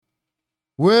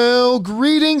Well,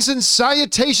 greetings and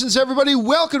salutations, everybody.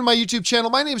 Welcome to my YouTube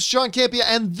channel. My name is John Campea,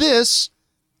 and this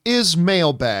is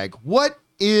Mailbag. What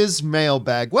is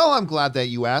Mailbag? Well, I'm glad that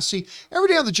you asked. See, every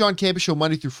day on the John Campea Show,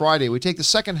 Monday through Friday, we take the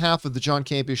second half of the John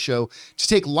Campea Show to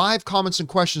take live comments and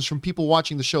questions from people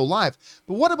watching the show live.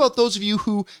 But what about those of you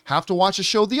who have to watch a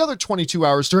show the other 22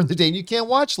 hours during the day and you can't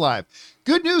watch live?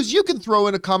 Good news, you can throw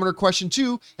in a comment or question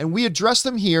too, and we address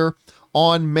them here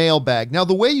on Mailbag. Now,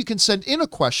 the way you can send in a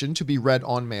question to be read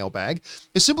on Mailbag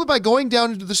is simply by going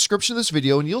down into the description of this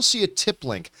video and you'll see a tip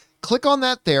link. Click on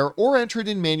that there or enter it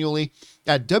in manually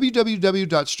at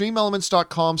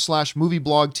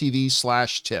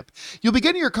www.streamelements.com/movieblogtv/tip. You'll be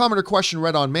getting your comment or question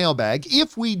read on Mailbag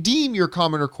if we deem your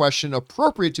comment or question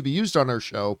appropriate to be used on our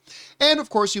show. And of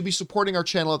course, you'll be supporting our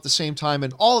channel at the same time,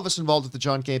 and all of us involved at the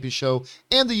John Campea Show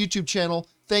and the YouTube channel,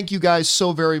 thank you guys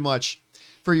so very much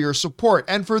for your support.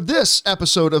 And for this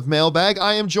episode of Mailbag,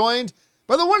 I am joined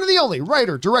by the one and the only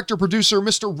writer, director, producer,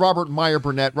 Mr. Robert Meyer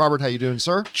Burnett. Robert, how you doing,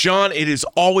 sir? John, it is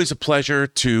always a pleasure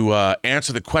to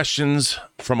answer the questions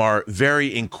from our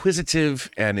very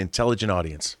inquisitive and intelligent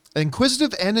audience.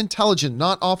 Inquisitive and intelligent,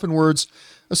 not often words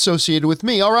associated with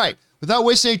me. All right, without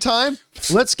wasting any time,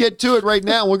 let's get to it right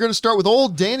now. We're going to start with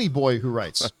old Danny Boy, who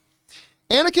writes,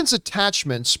 Anakin's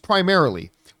attachments primarily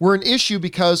were an issue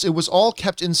because it was all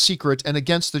kept in secret and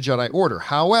against the Jedi Order.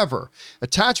 However,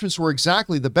 attachments were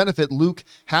exactly the benefit Luke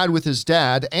had with his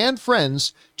dad and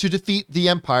friends to defeat the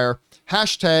Empire.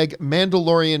 Hashtag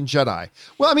Mandalorian Jedi.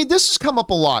 Well, I mean, this has come up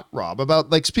a lot, Rob,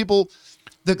 about like people,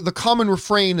 the common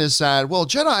refrain is that, well,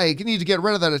 Jedi need to get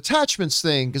rid of that attachments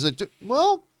thing because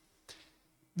well,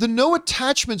 the no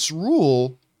attachments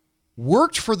rule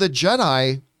worked for the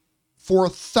Jedi for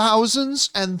thousands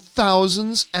and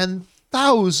thousands and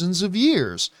thousands of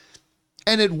years.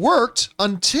 And it worked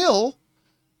until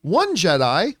one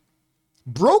Jedi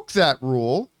broke that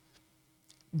rule,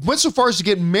 went so far as to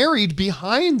get married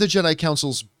behind the Jedi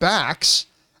Council's backs,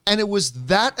 and it was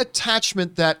that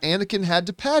attachment that Anakin had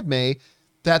to Padme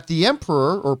that the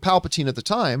Emperor, or Palpatine at the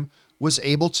time, was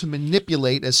able to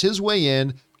manipulate as his way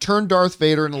in, turned Darth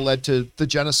Vader, and it led to the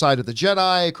genocide of the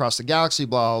Jedi across the galaxy,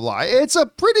 blah, blah, blah. It's a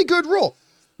pretty good rule.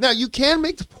 Now, you can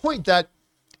make the point that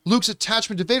Luke's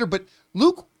attachment to Vader, but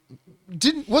Luke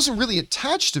wasn't really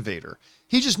attached to Vader.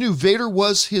 He just knew Vader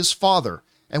was his father.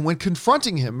 And when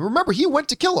confronting him, remember, he went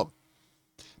to kill him.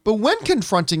 But when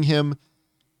confronting him,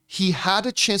 he had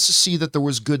a chance to see that there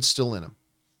was good still in him.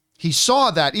 He saw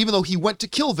that even though he went to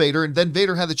kill Vader and then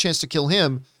Vader had the chance to kill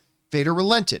him, Vader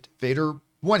relented. Vader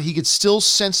won. He could still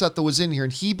sense that there was in here,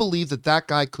 and he believed that that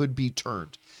guy could be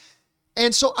turned.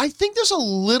 And so I think there's a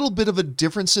little bit of a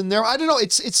difference in there. I don't know.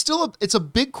 It's still it's a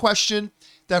big question.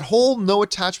 That whole no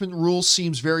attachment rule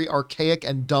seems very archaic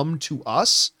and dumb to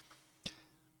us.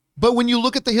 But when you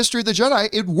look at the history of the Jedi,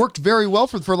 it worked very well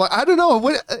for like, I don't know.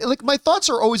 Like my thoughts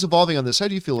are always evolving on this. How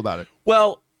do you feel about it?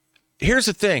 Well, here's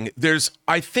the thing.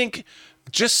 I think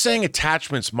just saying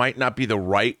attachments might not be the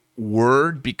right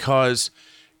word because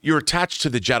you're attached to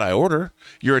the Jedi Order.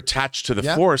 You're attached to the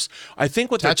Force. I think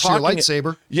what attached they're talking to your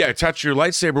lightsaber. Yeah, attached to your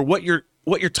lightsaber. What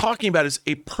you're talking about is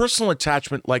a personal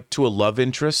attachment, like to a love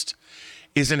interest,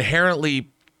 is inherently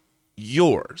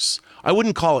yours. I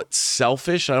wouldn't call it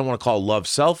selfish. I don't want to call love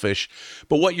selfish.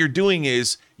 But what you're doing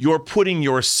is you're putting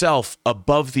yourself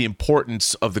above the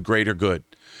importance of the greater good.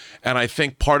 And I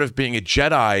think part of being a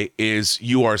Jedi is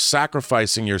you are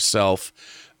sacrificing yourself,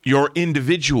 your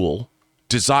individual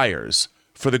desires,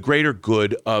 for the greater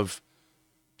good of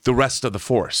the rest of the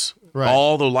Force. Right.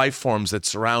 All the life forms that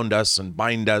surround us and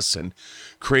bind us and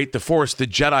create the Force. The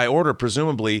Jedi Order,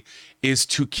 presumably, is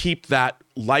to keep that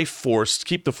life force,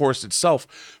 keep the Force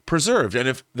itself preserved. And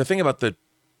if the thing about the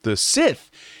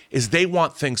Sith is they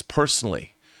want things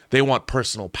personally. They want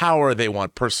personal power. They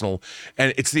want personal,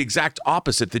 and it's the exact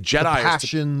opposite. The Jedi, the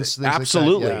passions,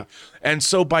 absolutely. Like that, yeah. And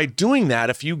so by doing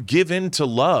that, if you give in to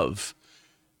love,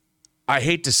 I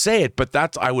hate to say it, but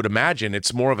I would imagine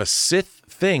it's more of a Sith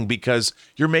thing because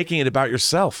you're making it about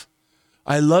yourself.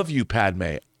 I love you,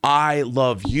 Padme. I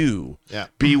love you. Yeah.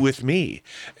 Be with me.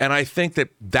 And I think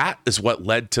that is what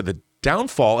led to the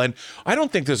downfall. And I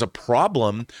don't think there's a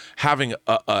problem having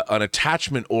an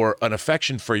attachment or an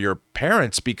affection for your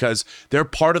parents because they're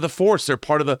part of the Force. They're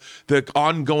part of the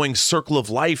ongoing circle of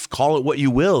life, call it what you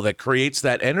will, that creates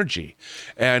that energy.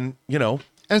 And, And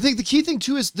I think the key thing,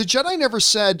 too, is the Jedi never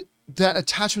said that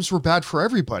attachments were bad for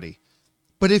everybody.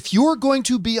 But if you're going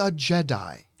to be a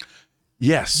Jedi,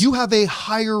 yes, you have a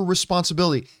higher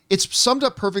responsibility. It's summed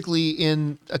up perfectly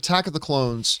in Attack of the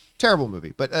Clones. Terrible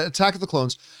movie, but Attack of the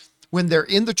Clones, when they're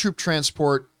in the troop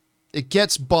transport, it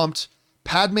gets bumped.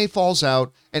 Padme falls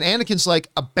out, and Anakin's like,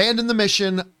 abandon the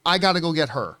mission. I got to go get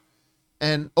her.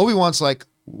 And Obi-Wan's like,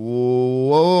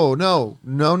 whoa, no.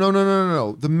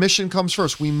 The mission comes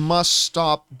first. We must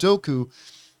stop Dooku.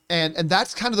 And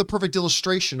that's kind of the perfect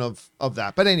illustration of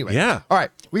that. But anyway. Yeah. All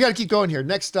right. We got to keep going here.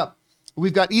 Next up,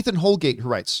 we've got Ethan Holgate, who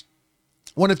writes,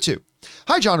 one of two.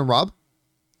 Hi, John and Rob.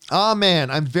 Ah, man,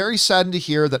 I'm very saddened to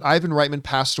hear that Ivan Reitman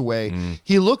passed away.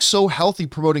 He looks so healthy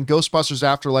promoting Ghostbusters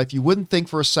Afterlife, you wouldn't think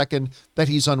for a second that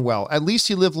he's unwell. At least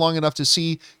he lived long enough to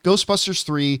see Ghostbusters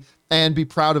 3 and be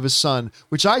proud of his son,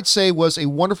 which I'd say was a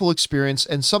wonderful experience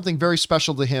and something very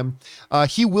special to him.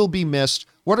 He will be missed.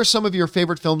 What are some of your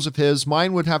favorite films of his?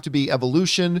 Mine would have to be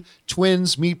Evolution,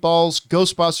 Twins, Meatballs,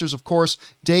 Ghostbusters, of course,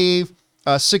 Dave,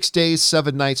 6 Days,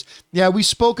 7 Nights. Yeah, we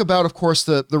spoke about, of course,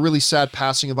 the really sad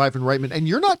passing of Ivan Reitman, and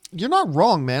you're not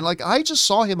wrong, man. Like, I just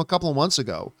saw him a couple of months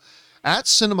ago at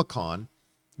CinemaCon.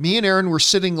 Me and Aaron were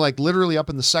sitting like literally up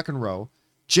in the second row.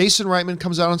 Jason Reitman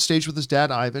comes out on stage with his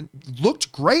dad, Ivan.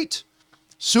 Looked great,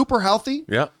 super healthy,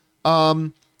 Yeah.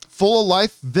 full of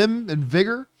life, vim and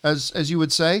vigor, as you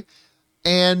would say.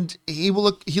 And he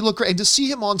looked great. And to see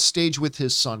him on stage with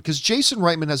his son, because Jason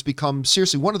Reitman has become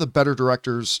seriously one of the better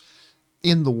directors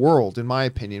in the world, in my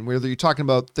opinion, whether you're talking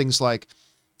about things like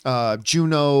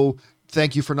Juno,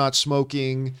 Thank You for Not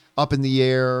Smoking, Up in the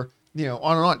Air,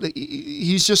 on and on.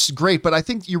 He's just great. But I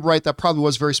think you're right. That probably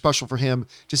was very special for him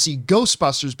to see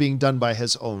Ghostbusters being done by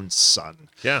his own son.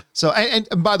 Yeah. So, and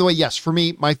by the way, yes, for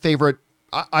me, my favorite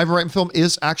Ivan Reitman film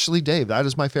is actually Dave. That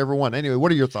is my favorite one. Anyway,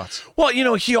 what are your thoughts? Well,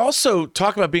 he also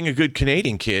talked about being a good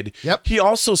Canadian kid. Yep. He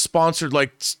also sponsored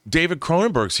like David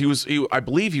Cronenberg's. I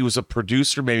believe he was a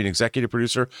producer, maybe an executive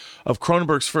producer of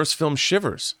Cronenberg's first film,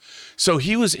 Shivers. So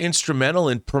he was instrumental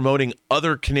in promoting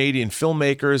other Canadian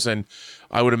filmmakers and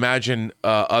I would imagine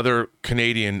other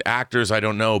Canadian actors. I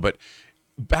don't know, but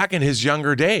back in his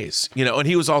younger days, and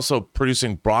he was also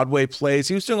producing Broadway plays.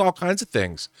 He was doing all kinds of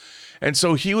things. And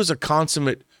so he was a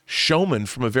consummate showman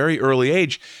from a very early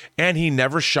age, and he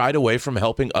never shied away from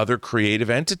helping other creative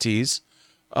entities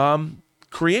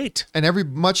create. And every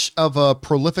much of a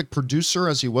prolific producer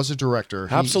as he was a director.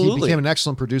 Absolutely. He became an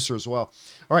excellent producer as well.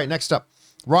 All right, next up.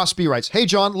 Ross B. writes, hey,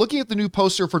 John, looking at the new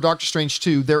poster for Doctor Strange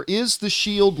 2, there is the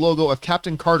S.H.I.E.L.D. logo of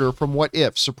Captain Carter from What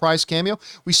If. Surprise cameo.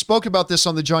 We spoke about this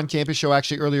on the John Campus show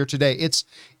actually earlier today.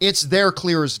 It's there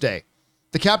clear as day.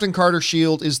 The Captain Carter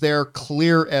S.H.I.E.L.D. is there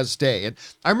clear as day. And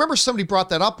I remember somebody brought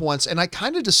that up once, and I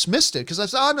kind of dismissed it because I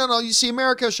said, oh, no, you see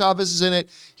America Chavez is in it.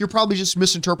 You're probably just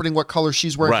misinterpreting what color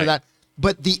she's wearing for that.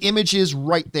 But the image is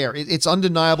right there. It's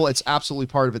undeniable. It's absolutely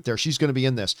part of it there. She's going to be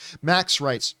in this. Max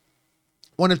writes,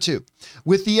 one of two.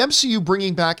 With the MCU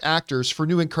bringing back actors for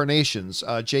new incarnations,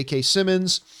 J.K.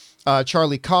 Simmons,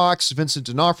 Charlie Cox, Vincent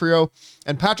D'Onofrio,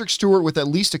 and Patrick Stewart with at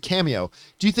least a cameo,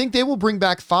 do you think they will bring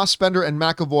back Fassbender and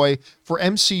McAvoy for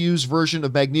MCU's version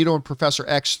of Magneto and Professor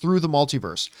X through the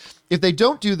multiverse? If they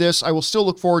don't do this, I will still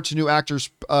look forward to new actors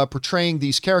portraying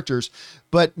these characters,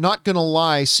 but not gonna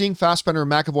lie, seeing Fassbender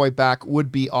and McAvoy back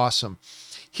would be awesome.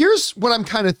 Here's what I'm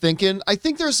kind of thinking. I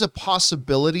think there's a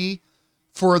possibility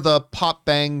for the pop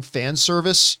bang fan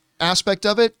service aspect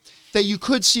of it that you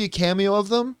could see a cameo of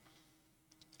them.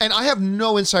 And I have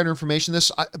no insider information on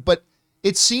this, but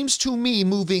it seems to me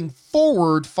moving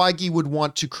forward, Feige would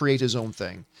want to create his own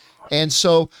thing. And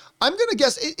so I'm going to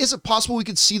guess, is it possible we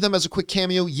could see them as a quick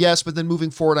cameo? Yes, but then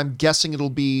moving forward, I'm guessing it'll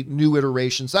be new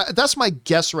iterations. That's my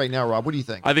guess right now, Rob. What do you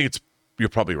think? I think you're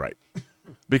probably right.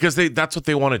 Because that's what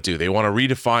they want to do. They want to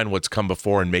redefine what's come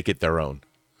before and make it their own.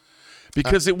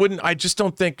 Because I just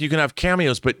don't think you can have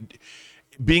cameos, but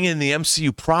being in the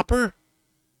MCU proper,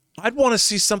 I'd want to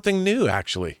see something new,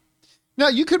 actually. Now,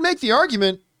 you could make the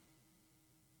argument,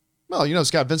 well,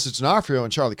 it's got Vincent D'Onofrio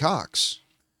and Charlie Cox.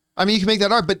 I mean, you can make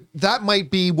that argument, but that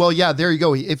might be, well, yeah, there you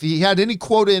go. If he had any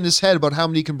quota in his head about how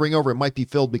many he can bring over, it might be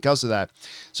filled because of that.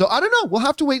 So I don't know. We'll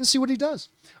have to wait and see what he does.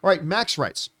 All right, Max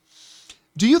writes,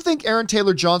 do you think Aaron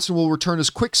Taylor Johnson will return as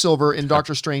Quicksilver in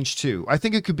Doctor Strange 2? I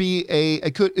think it could be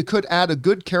it could add a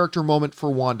good character moment for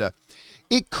Wanda.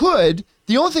 It could.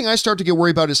 The only thing I start to get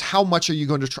worried about is how much are you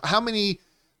going to try? How many?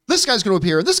 This guy's going to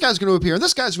appear, and this guy's going to appear, and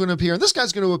this guy's going to appear, and this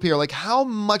guy's going to appear. Like, how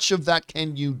much of that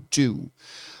can you do?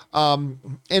 And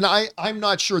I'm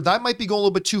not sure. That might be going a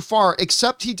little bit too far.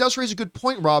 Except he does raise a good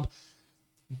point, Rob.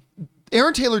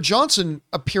 Aaron Taylor Johnson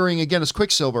appearing again as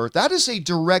Quicksilver. That is a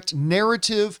direct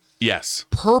narrative. Yes.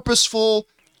 Purposeful,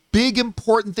 big,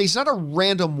 important thing. It's not a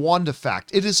random Wanda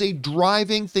fact. It is a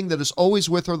driving thing that is always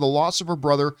with her, the loss of her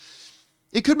brother.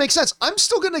 It could make sense. I'm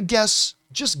still going to guess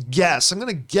just guess. I'm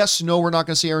going to guess no, we're not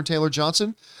going to see Aaron Taylor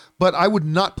Johnson, but I would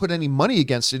not put any money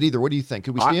against it either. What do you think?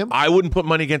 Could we see him? I wouldn't put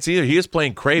money against either. He is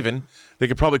playing Craven. They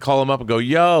could probably call him up and go,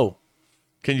 yo,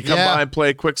 can you come by and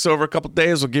play Quicksilver a couple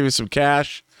days? We'll give you some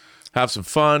cash, have some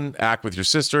fun, act with your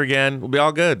sister again. We'll be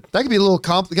all good. That could be a little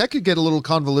that could get a little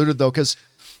convoluted though, because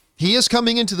he is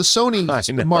coming into the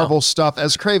Sony Marvel stuff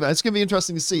as Craven. It's going to be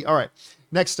interesting to see. All right,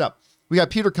 next up, we got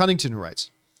Peter Cunnington who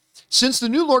writes, since the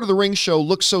new Lord of the Rings show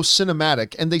looks so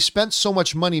cinematic and they spent so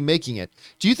much money making it,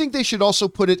 do you think they should also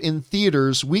put it in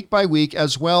theaters week by week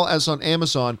as well as on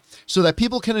Amazon so that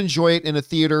people can enjoy it in a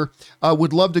theater?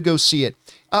 Would love to go see it.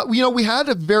 We had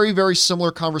a very, very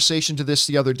similar conversation to this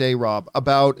the other day, Rob,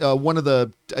 about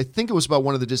I think it was about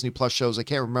one of the Disney Plus shows. I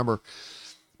can't remember.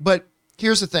 But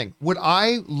here's the thing. Would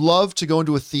I love to go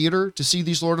into a theater to see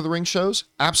these Lord of the Rings shows?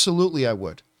 Absolutely, I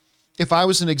would. If I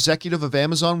was an executive of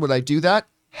Amazon, would I do that?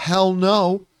 Hell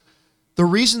no. The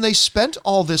reason they spent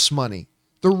all this money,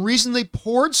 the reason they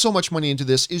poured so much money into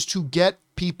this is to get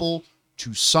people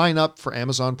to sign up for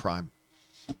Amazon Prime.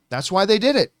 That's why they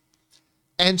did it.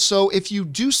 And so if you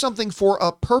do something for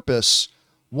a purpose,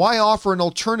 why offer an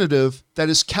alternative that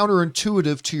is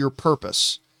counterintuitive to your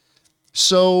purpose?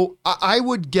 So I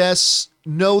would guess,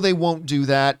 no, they won't do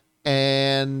that.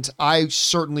 And I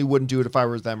certainly wouldn't do it if I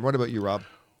were them. What about you, Rob?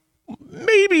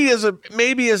 Maybe as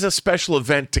a special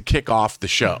event to kick off the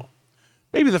show.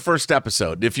 Maybe the first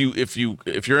episode. If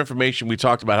your information, we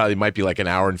talked about how they might be like an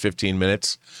hour and 15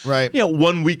 minutes. Right.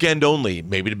 One weekend only,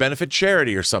 maybe to benefit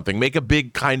charity or something. Make a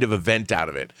big kind of event out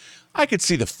of it. I could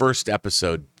see the first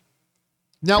episode.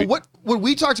 Now, what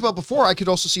we talked about before, I could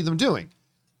also see them doing,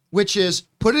 which is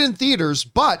put it in theaters,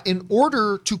 but in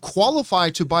order to qualify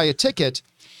to buy a ticket,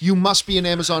 you must be an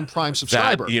Amazon Prime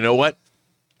subscriber. You know what?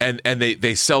 And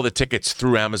they sell the tickets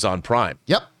through Amazon Prime.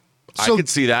 Yep. So I could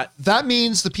see that. That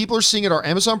means the people are seeing it are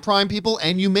Amazon Prime people,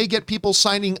 and you may get people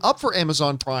signing up for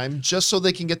Amazon Prime just so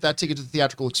they can get that ticket to the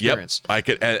theatrical experience.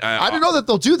 Yep. I don't know that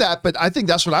they'll do that, but I think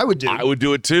that's what I would do. I would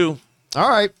do it too. All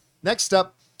right. Next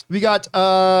up, we got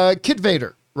Kid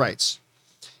Vader writes,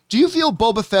 do you feel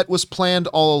Boba Fett was planned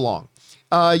all along?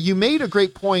 You made a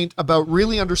great point about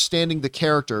really understanding the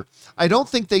character. I don't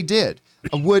think they did.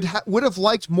 Would have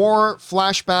liked more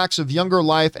flashbacks of younger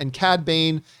life and Cad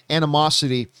Bane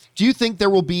animosity. Do you think there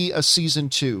will be a season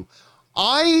 2?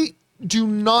 I do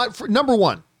not. Number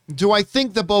one, do I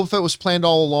think that Boba Fett was planned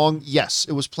all along? Yes,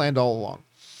 it was planned all along.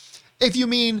 If you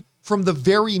mean from the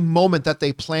very moment that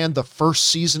they planned the first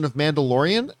season of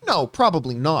Mandalorian, no,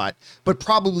 probably not. But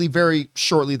probably very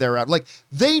shortly thereafter. Like,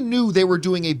 they knew they were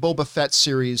doing a Boba Fett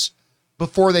series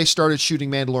before they started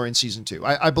shooting Mandalorian season 2.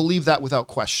 I believe that without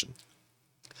question.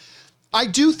 I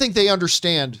do think they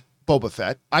understand Boba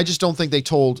Fett. I just don't think they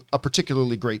told a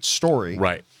particularly great story.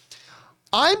 Right.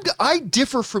 I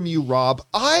differ from you, Rob.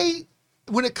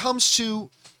 When it comes to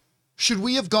should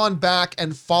we have gone back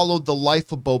and followed the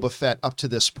life of Boba Fett up to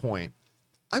this point,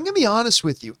 I'm going to be honest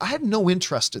with you. I had no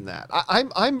interest in that.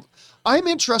 I'm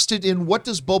interested in what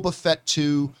does Boba Fett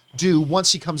do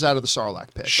once he comes out of the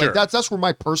Sarlacc pit. Sure. Like that's where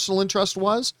my personal interest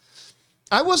was.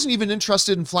 I wasn't even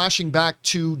interested in flashing back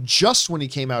to just when he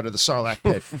came out of the Sarlacc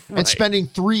pit Right. and spending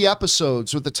 3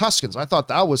 episodes with the Tuskens. I thought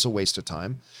that was a waste of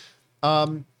time.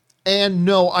 And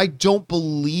no, I don't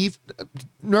believe.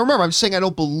 No, remember, I'm saying I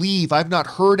don't believe. I've not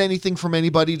heard anything from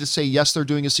anybody to say yes, they're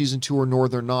doing a season 2 or no,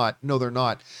 they're not. No, they're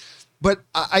not. But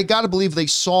I got to believe they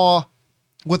saw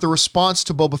what the response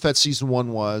to Boba Fett season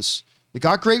 1 was. It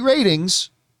got great ratings,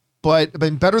 but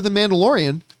been better than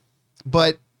Mandalorian,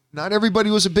 but not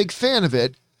everybody was a big fan of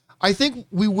it. I think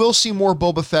we will see more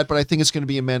Boba Fett, but I think it's going to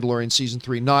be a Mandalorian season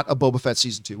 3, not a Boba Fett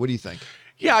season 2. What do you think?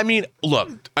 Yeah, I mean, look,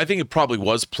 I think it probably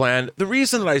was planned. The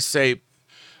reason that I say,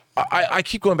 I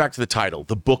keep going back to the title,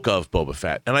 The Book of Boba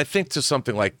Fett. And I think to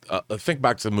something like, think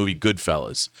back to the movie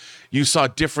Goodfellas. You saw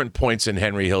different points in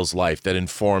Henry Hill's life that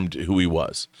informed who he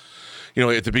was. You know,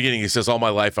 at the beginning, he says, all my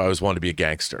life, I always wanted to be a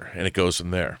gangster. And it goes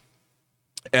from there.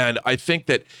 And I think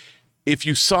that if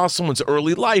you saw someone's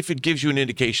early life, it gives you an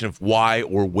indication of why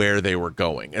or where they were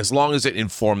going, as long as it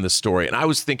informed the story. And I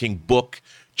was thinking book,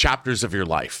 chapters of your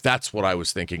life. That's what I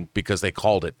was thinking because they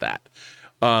called it that.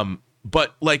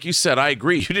 But like you said, I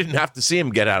agree. You didn't have to see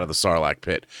him get out of the Sarlacc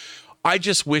pit. I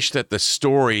just wish that the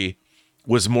story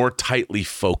was more tightly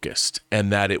focused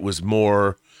and that it was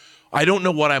more, I don't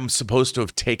know what I'm supposed to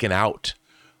have taken out.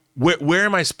 Where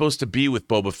am I supposed to be with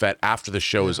Boba Fett after the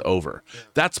show is over?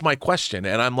 That's my question.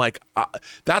 And I'm like,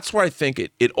 that's where I think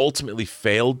it ultimately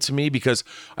failed to me because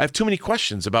I have too many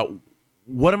questions about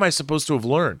what am I supposed to have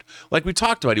learned? Like we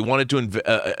talked about, he wanted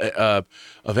to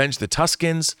avenge the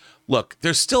Tuskens. Look,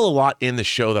 there's still a lot in the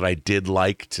show that I did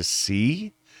like to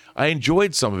see. I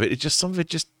enjoyed some of it. Some of it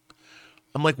just,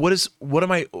 I'm like, what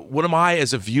am I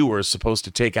as a viewer supposed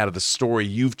to take out of the story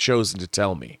you've chosen to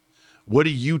tell me? What are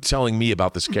you telling me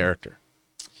about this character?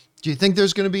 Do you think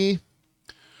there's going to be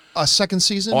a second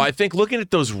season? Oh, I think looking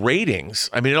at those ratings,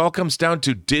 I mean, it all comes down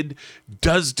to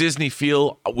does Disney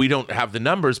feel, we don't have the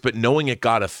numbers, but knowing it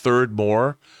got a third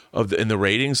more in the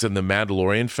ratings than the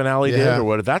Mandalorian finale did, or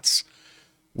what?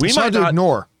 We might not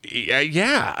ignore.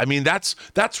 Yeah, I mean, that's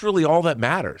really all that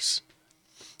matters.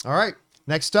 All right,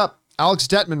 next up, Alex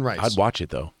Detman writes. I'd watch it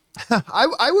though.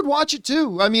 I would watch it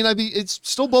too. I mean, it's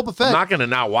still Boba Fett. I'm not going to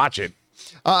not watch it.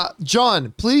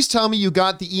 John, please tell me you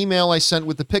got the email I sent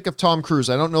with the pic of Tom Cruise.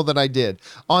 I don't know that I did.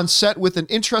 On set with an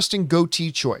interesting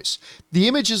goatee choice. The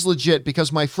image is legit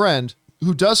because my friend,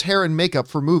 who does hair and makeup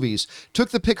for movies, took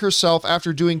the pic herself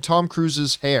after doing Tom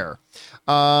Cruise's hair.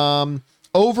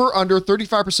 Over under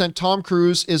 35% Tom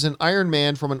Cruise is an Iron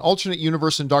Man from an alternate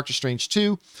universe in Doctor Strange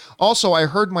 2. Also, I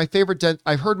heard my favorite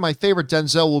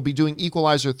Denzel will be doing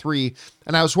Equalizer 3,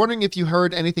 and I was wondering if you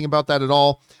heard anything about that at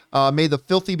all. May the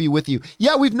filthy be with you.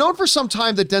 Yeah, we've known for some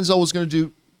time that Denzel was going to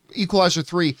do Equalizer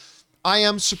 3. I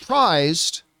am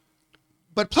surprised,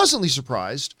 but pleasantly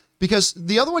surprised, because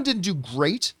the other one didn't do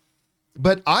great.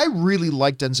 But I really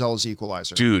like Denzel as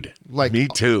Equalizer. Dude, me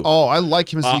too. Oh, I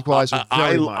like him as Equalizer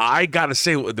very much. I got to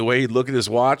say, the way he looked at his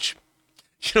watch,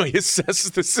 he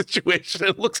assesses the situation.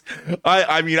 It looks,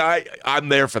 I'm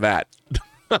there for that.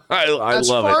 I love it. As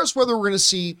far as whether we're going to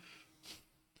see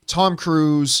Tom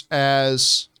Cruise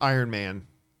as Iron Man,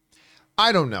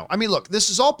 I don't know. I mean, look, this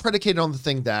is all predicated on the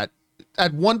thing that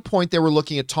at one point they were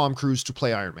looking at Tom Cruise to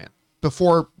play Iron Man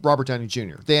before Robert Downey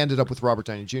Jr. They ended up with Robert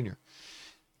Downey Jr.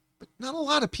 But not a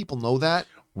lot of people know that.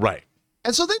 Right.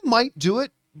 And so they might do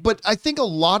it, but I think a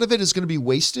lot of it is going to be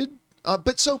wasted.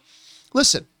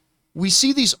 Listen, we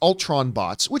see these Ultron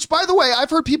bots, which, by the way, I've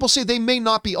heard people say they may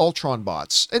not be Ultron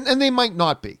bots, and they might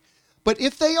not be. But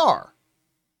if they are,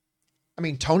 I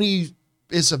mean, Tony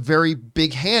is a very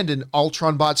big hand in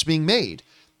Ultron bots being made.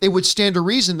 It would stand to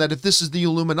reason that if this is the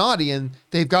Illuminati and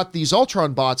they've got these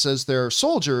Ultron bots as their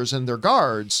soldiers and their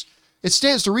guards, it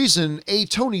stands to reason a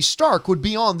Tony Stark would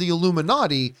be on the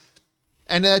Illuminati,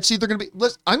 and that's either going to be...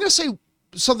 I'm going to say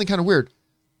something kind of weird.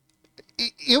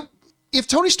 If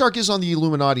Tony Stark is on the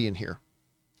Illuminati in here,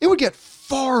 it would get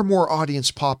far more audience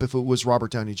pop if it was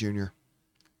Robert Downey Jr.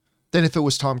 than if it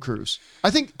was Tom Cruise. I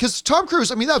think, because Tom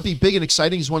Cruise, I mean, that would be big and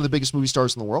exciting. He's one of the biggest movie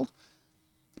stars in the world.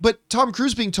 But Tom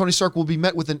Cruise being Tony Stark will be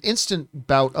met with an instant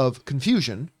bout of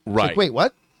confusion. Right. Like, wait,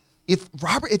 what?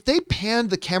 If they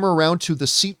panned the camera around to the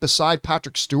seat beside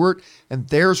Patrick Stewart and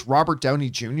there's Robert Downey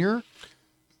Jr.,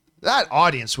 that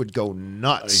audience would go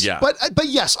nuts. Yeah. But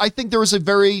yes, I think there is a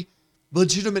very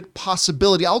legitimate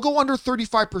possibility. I'll go under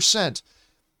 35%,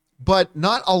 but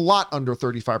not a lot under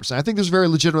 35%. I think there's a very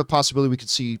legitimate possibility we could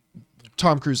see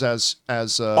Tom Cruise as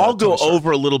I'll go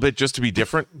over a little bit just to be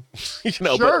different.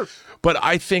 Sure. But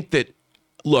I think that,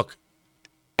 look,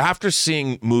 after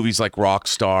seeing movies like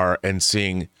Rockstar and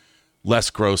seeing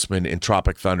Les Grossman in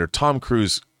Tropic Thunder, Tom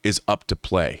Cruise is up to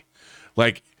play.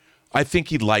 Like, I think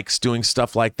he likes doing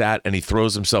stuff like that, and he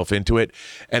throws himself into it.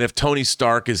 And if Tony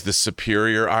Stark is the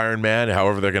superior Iron Man,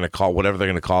 whatever they're going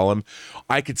to call him,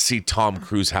 I could see Tom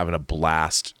Cruise having a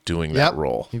blast doing that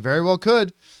role. He very well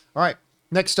could. All right,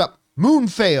 next up,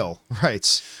 Moonfail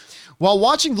writes, while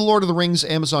watching the Lord of the Rings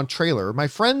Amazon trailer, my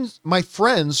friends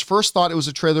first thought it was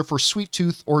a trailer for Sweet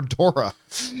Tooth or Dora.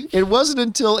 It wasn't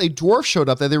until a dwarf showed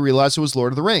up that they realized it was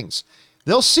Lord of the Rings.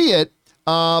 They'll see it,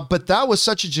 but that was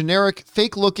such a generic,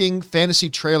 fake-looking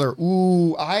fantasy trailer.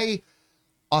 Ooh, I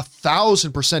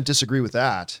 1,000% disagree with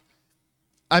that.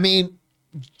 I mean,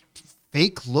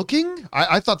 fake-looking?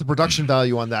 I thought the production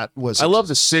value on that was... I love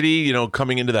the city,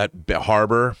 coming into that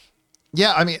harbor.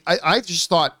 Yeah, I mean, I just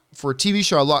thought for a TV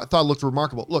show, I thought it looked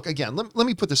remarkable. Look, again, let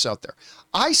me put this out there.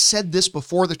 I said this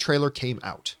before the trailer came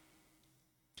out.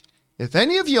 If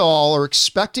any of y'all are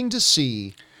expecting to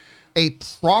see a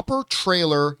proper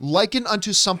trailer likened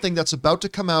unto something that's about to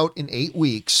come out in 8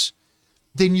 weeks,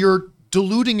 then you're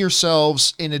deluding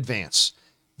yourselves in advance.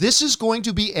 This is going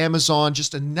to be Amazon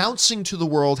just announcing to the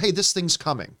world, hey, this thing's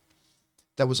coming.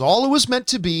 That was all it was meant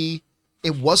to be.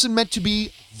 It wasn't meant to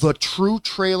be the true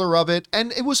trailer of it.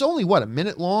 And it was only, a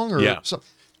minute long? Or so.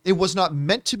 It was not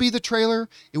meant to be the trailer.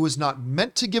 It was not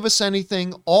meant to give us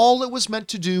anything. All it was meant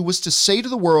to do was to say to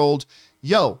the world,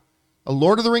 yo, a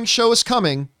Lord of the Rings show is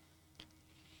coming.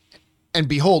 And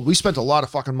behold, we spent a lot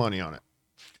of fucking money on it.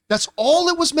 That's all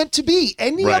it was meant to be.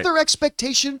 Any other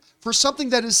expectation for something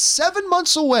that is 7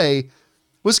 months away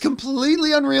was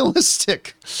completely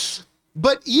unrealistic.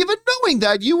 But even knowing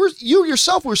that, you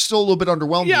yourself were still a little bit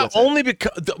underwhelmed. Yeah, with it. only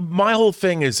because my whole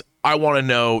thing is I want to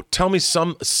know. Tell me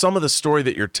some of the story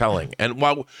that you're telling. And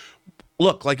while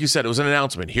look, like you said, it was an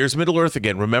announcement. Here's Middle Earth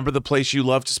again. Remember the place you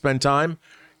love to spend time?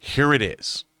 Here it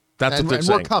is. That's what they're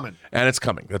saying. We're coming. And it's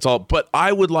coming. That's all. But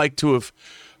I would like to have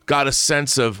got a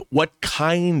sense of what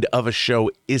kind of a show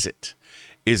is it?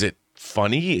 Is it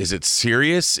funny? Is it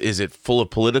serious? Is it full of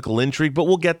political intrigue? But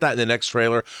we'll get that in the next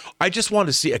trailer. I just want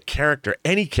to see a character,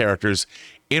 any characters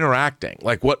interacting.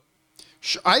 Like what?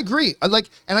 I agree. And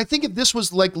I think if this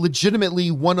was like legitimately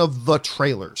one of the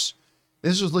trailers,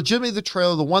 this was legitimately the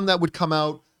trailer, the one that would come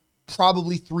out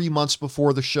probably 3 months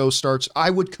before the show starts, I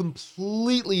would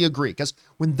completely agree. Because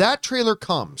when that trailer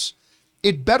comes,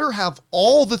 it better have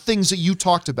all the things that you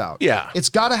talked about. Yeah. It's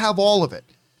got to have all of it.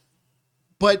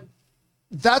 But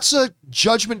that's a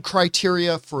judgment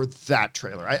criteria for that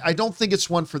trailer. I don't think it's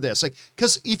one for this. Like,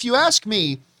 because if you ask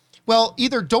me, well,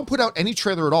 either don't put out any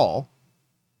trailer at all,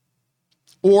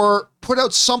 or put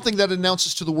out something that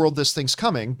announces to the world this thing's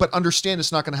coming, but understand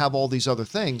it's not going to have all these other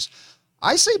things.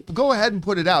 I say go ahead and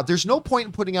put it out. There's no point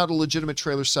in putting out a legitimate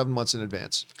trailer 7 months in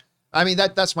advance. I mean,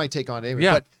 that's my take on it.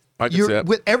 Yeah, but I can see that.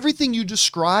 With everything you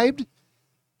described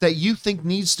that you think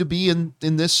needs to be in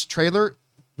this trailer,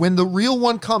 when the real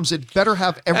one comes, it better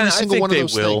have every single one of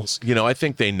those things. You know, I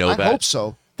think they know that. I hope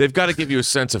so. They've got to give you a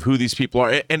sense of who these people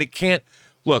are. And it can't,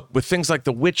 look, with things like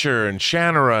The Witcher and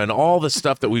Shannara and all the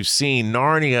stuff that we've seen,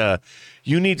 Narnia,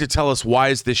 you need to tell us, why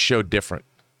is this show different?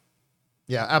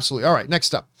 Yeah, absolutely. All right,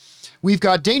 next up. We've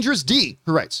got Dangerous D,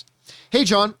 who writes, hey,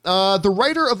 John, the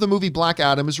writer of the movie Black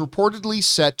Adam is reportedly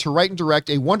set to write and direct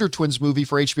a Wonder Twins movie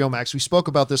for HBO Max. We spoke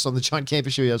about this on the John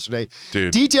Campus show yesterday.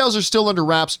 Dude. Details are still under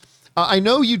wraps. I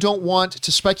know you don't want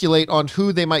to speculate on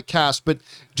who they might cast, but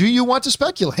do you want to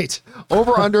speculate?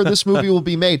 Over under this movie will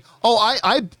be made. Oh,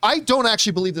 I don't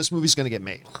actually believe this movie's going to get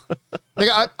made.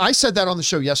 Like I said that on the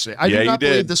show yesterday. I do not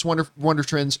believe this Wonder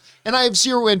Twins, and I have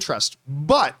zero interest.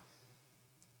 But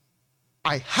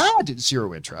I had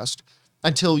zero interest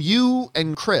until you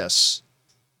and Chris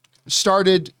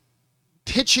started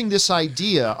pitching this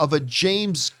idea of a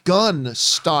James Gunn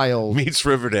style Meets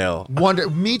Riverdale.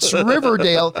 meets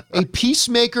Riverdale, a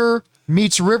Peacemaker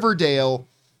meets Riverdale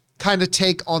kind of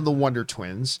take on the Wonder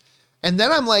Twins. And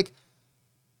then I'm like,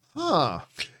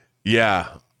 Yeah.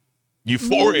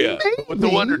 Euphoria Maybe. with the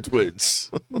Wonder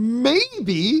Twins.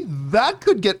 maybe that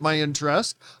could get my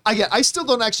interest. I still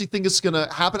don't actually think it's going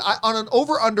to happen. On an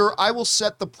over-under, I will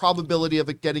set the probability of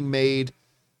it getting made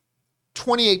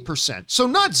 28%. So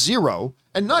not 0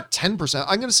 and not 10%.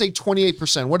 I'm going to say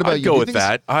 28%. What about I'd you? go with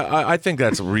that. I think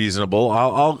that's reasonable.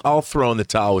 I'll throw in the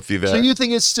towel with you there. So you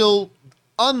think it's still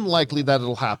unlikely that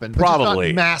it'll happen? But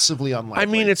Probably. not massively unlikely. I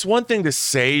mean, it's one thing to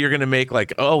say you're going to make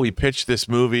like, oh, we pitched this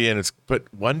movie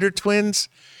but Wonder Twins,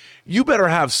 you better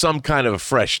have some kind of a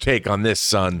fresh take on this,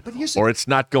 son, or it's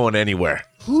not going anywhere.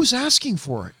 Who's asking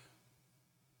for it?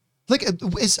 Like,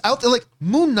 it's out there. Like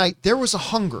Moon Knight, there was a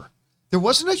hunger. There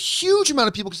wasn't a huge amount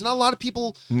of people, because not a lot of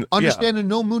people understand and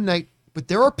know Moon Knight, but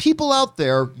there are people out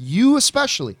there, you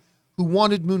especially, who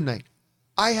wanted Moon Knight.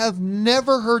 I have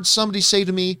never heard somebody say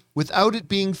to me, without it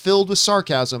being filled with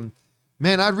sarcasm,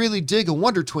 man, I'd really dig a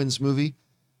Wonder Twins movie.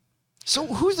 So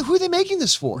who are they making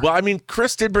this for? Well, I mean,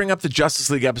 Chris did bring up the Justice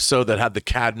League episode that had the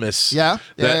Cadmus.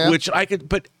 Which I could,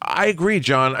 but I agree,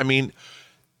 John. I mean,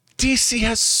 DC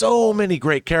has so many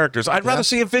great characters. I'd rather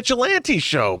see a vigilante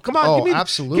show. Come on,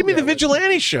 absolutely. Give me the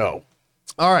vigilante show.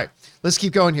 All right, let's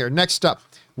keep going here. Next up,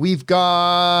 we've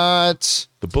got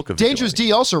The Book of Dangerous Vigilante.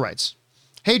 D also writes,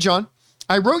 hey, John,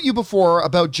 I wrote you before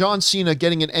about John Cena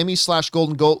getting an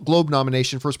Emmy/Golden Globe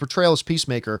nomination for his portrayal as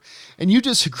Peacemaker, and you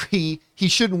disagree he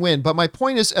shouldn't win, but my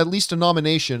point is at least a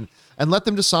nomination, and let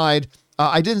them decide.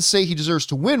 I didn't say he deserves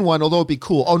to win one, although it'd be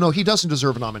cool. Oh, no, he doesn't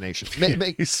deserve a nomination.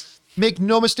 Make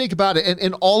no mistake about it.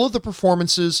 And all of the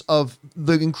performances of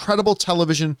the incredible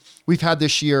television we've had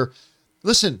this year,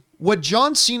 listen, what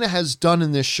John Cena has done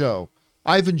in this show,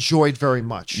 I've enjoyed very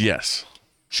much. Yes.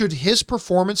 Should his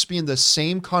performance be in the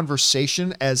same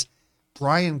conversation as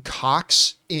Brian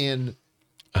Cox in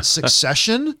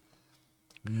Succession?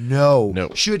 No.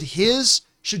 Should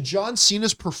John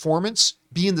Cena's performance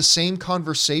be in the same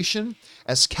conversation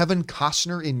as Kevin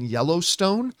Costner in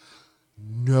Yellowstone?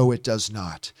 No, it does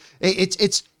not.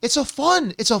 It's a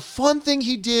fun thing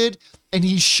he did, and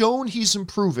he's shown he's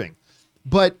improving.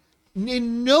 But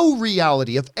in no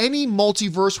reality of any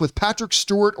multiverse with Patrick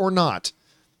Stewart or not,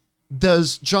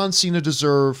 does John Cena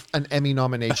deserve an Emmy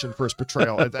nomination for his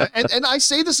portrayal. And I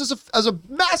say this as a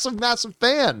massive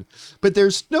fan, but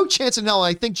there's no chance in hell.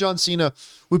 I think John Cena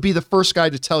would be the first guy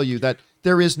to tell you that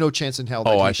There is no chance in hell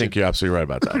that I think you're absolutely right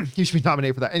about that. he should be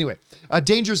nominated for that. Anyway,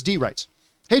 Dangerous D writes,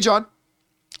 "Hey, John.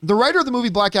 The writer of the movie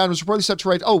Black Adam was reportedly set to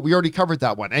write." Oh, we already covered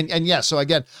that one. And yeah, so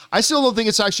again, I still don't think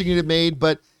it's actually going to get made,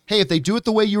 but hey, if they do it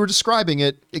the way you were describing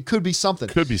it, it could be something.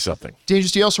 Could be something.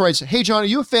 Dangerous D also writes, "Hey, John, are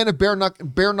you a fan of bare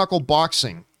knuckle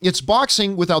boxing? It's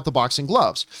boxing without the boxing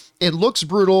gloves. It looks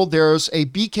brutal. There's a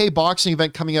BK boxing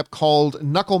event coming up called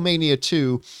Knuckle Mania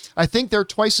 2. I think they're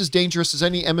twice as dangerous as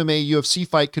any MMA UFC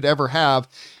fight could ever have.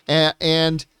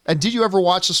 And did you ever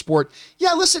watch the sport?"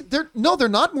 Yeah, listen, they're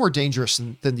not more dangerous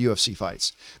than the UFC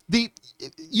fights.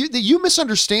 You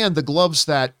misunderstand the gloves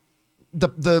that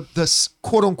the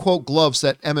quote unquote gloves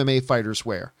that MMA fighters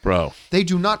wear. Bro. They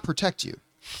do not protect you.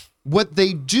 What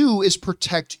they do is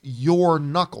protect your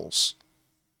knuckles.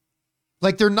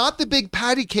 Like, they're not the big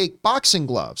patty cake boxing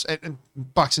gloves. And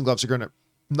boxing gloves are going to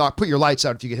not put your lights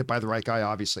out if you get hit by the right guy,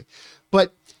 obviously.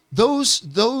 But those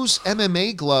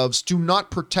MMA gloves do not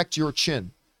protect your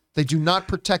chin. They do not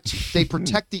protect you. They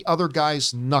protect the other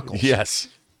guy's knuckles. Yes.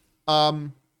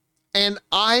 And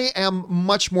I am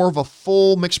much more of a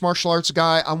full mixed martial arts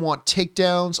guy. I want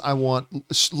takedowns. I want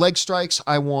leg strikes.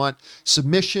 I want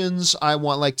submissions.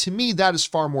 To me, that is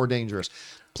far more dangerous.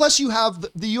 Plus, you have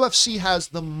the UFC has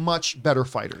the much better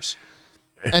fighters,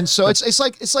 and so it's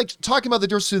like talking about the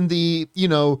difference in the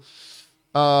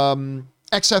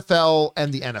XFL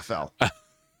and the NFL.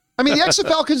 I mean, the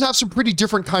XFL can have some pretty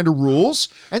different kind of rules,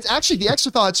 and actually, the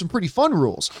XFL had some pretty fun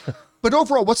rules. But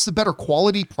overall, what's the better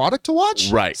quality product to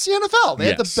watch? Right, it's the NFL. They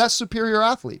had the best, superior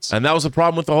athletes, and that was the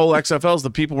problem with the whole XFL. Is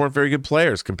the people weren't very good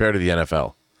players compared to the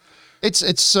NFL. It's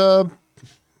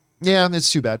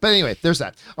too bad. But anyway, there's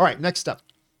that. All right, next up.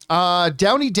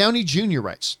 Downey Jr.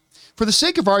 writes, "For the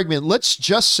sake of argument, let's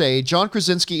just say John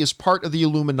Krasinski is part of the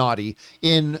Illuminati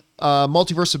in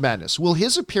Multiverse of Madness. Will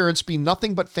his appearance be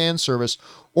nothing but fan service,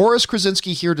 or is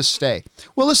Krasinski here to stay?"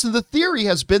 Well, listen, the theory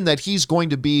has been that he's going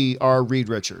to be our Reed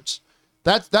Richards.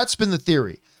 That's been the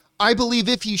theory. I believe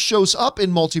if he shows up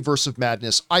in Multiverse of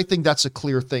Madness, I think that's a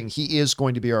clear thing. He is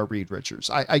going to be our Reed Richards.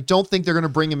 I don't think they're going to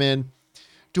bring him in,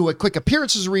 do a quick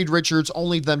appearance as Reed Richards,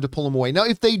 only them to pull him away. Now,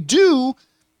 if they do,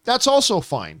 that's also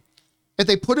fine. If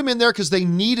they put him in there because they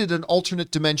needed an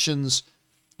alternate dimensions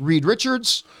Reed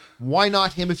Richards, why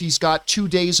not him if he's got 2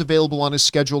 days available on his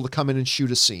schedule to come in and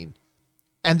shoot a scene?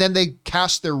 And then they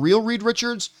cast their real Reed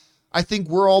Richards. I think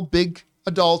we're all big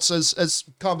adults as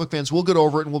comic book fans. We'll get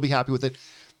over it and we'll be happy with it.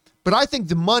 But I think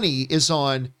the money is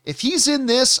on, if he's in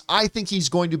this, I think he's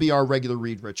going to be our regular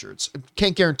Reed Richards.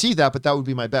 Can't guarantee that, but that would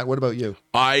be my bet. What about you?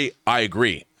 I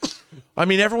agree. I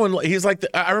mean, he's like,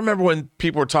 I remember when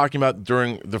people were talking about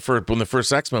when the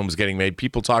first X-Men was getting made,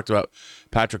 people talked about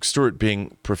Patrick Stewart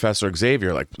being Professor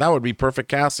Xavier. Like, that would be perfect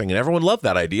casting. And everyone loved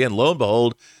that idea. And lo and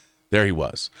behold, there he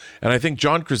was. And I think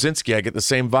John Krasinski, I get the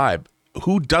same vibe.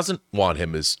 Who doesn't want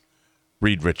him as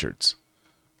Reed Richards?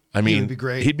 I mean, he'd be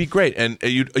great. He'd be great. And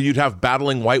you'd have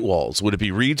battling white walls. Would it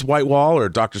be Reed's white wall or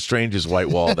Doctor Strange's white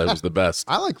wall that was the best?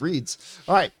 I like Reed's.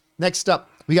 All right, next up,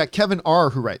 we got Kevin R.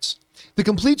 who writes, "The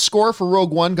complete score for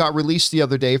Rogue One got released the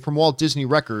other day from Walt Disney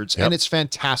Records, and it's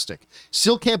fantastic.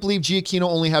 Still can't believe Giacchino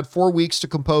only had 4 weeks to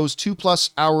compose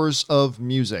 2+ hours of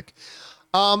music."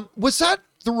 Was that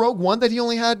the Rogue One that he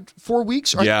only had 4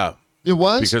 weeks? Yeah. It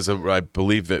was? Because I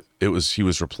believe that he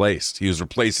was replaced. He was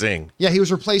replacing. Yeah, he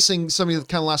was replacing somebody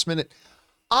kind of last minute.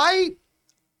 I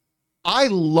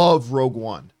love Rogue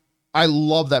One. I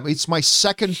love that. It's my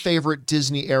second favorite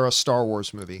Disney era Star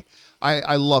Wars movie.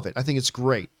 I love it. I think it's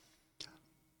great.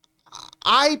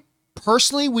 I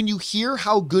personally, when you hear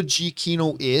how good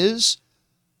Giacchino is,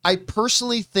 I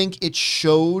personally think it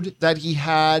showed that he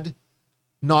had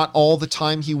not all the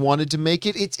time he wanted to make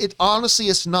it. It honestly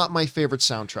is not my favorite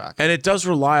soundtrack. And it does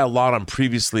rely a lot on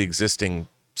previously existing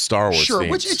Star Wars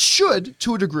themes. Which it should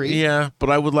to a degree. Yeah,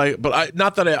 but I'm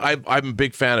a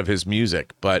big fan of his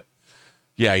music, but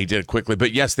yeah, he did it quickly.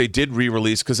 But yes, they did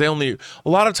re-release because a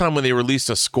lot of time when they released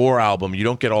a score album, you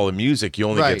don't get all the music. You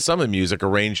only get some of the music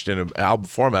arranged in an album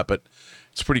format, but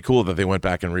it's pretty cool that they went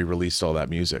back and re-released all that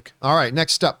music. All right,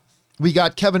 next up, we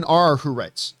got Kevin R. who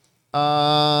writes,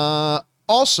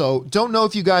 also, don't know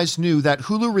if you guys knew that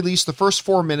Hulu released the first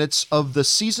 4 minutes of the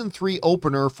season 3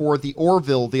 opener for The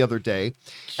Orville the other day,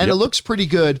 and it looks pretty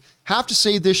good. Have to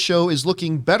say this show is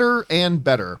looking better and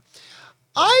better.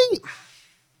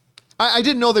 I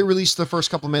didn't know they released the first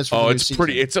couple of minutes. Oh, it's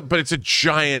pretty. But it's a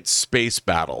giant space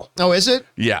battle. Oh, is it?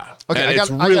 Yeah. Okay, and it's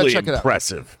really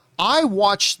impressive. I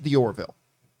watched The Orville.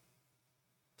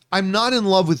 I'm not in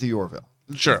love with The Orville.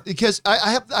 Sure. Because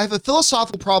I have a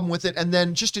philosophical problem with it, and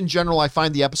then just in general, I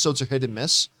find the episodes are hit and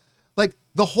miss. like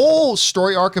the whole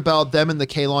story arc about them and the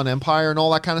Kalon Empire and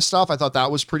all that kind of stuff. I thought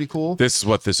that was pretty cool. This is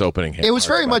what this opening hit. It was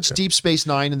very much Deep Space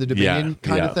Nine and the Dominion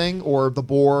kind of thing, or the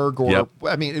Borg, or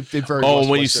I mean, it very. Oh, and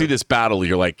when you see this battle,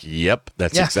 you're like, "Yep,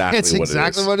 that's exactly it's what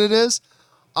exactly it is." what it is.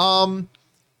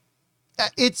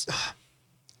 It's.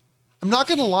 I'm not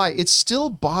gonna lie, it still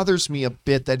bothers me a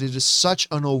bit that it is such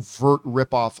an overt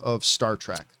ripoff of Star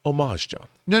Trek. Homage, John.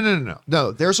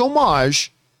 No. There's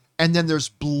homage, and then there's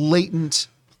blatant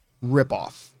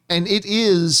ripoff, and it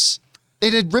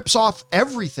rips off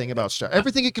everything about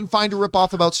everything it can find to rip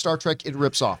off about Star Trek. It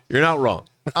rips off. You're not wrong.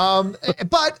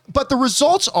 But the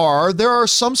results are there are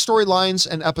some storylines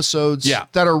and episodes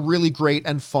that are really great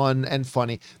and fun and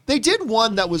funny. They did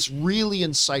one that was really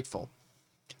insightful.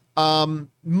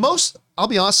 I'll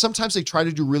be honest, sometimes they try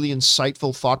to do really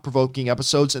insightful, thought-provoking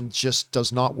episodes and just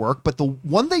does not work. But the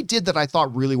one they did that I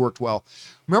thought really worked well,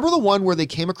 remember the one where they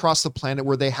came across the planet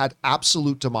where they had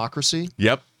absolute democracy?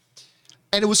 Yep.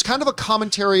 And it was kind of a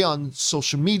commentary on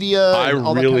social media. I and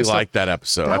all really that kind liked that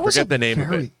episode. I forget the name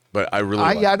of it, but I really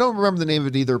liked it. I don't remember the name of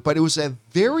it either, but it was a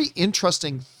very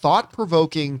interesting,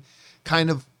 thought-provoking kind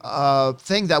of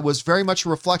thing that was very much a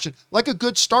reflection, like a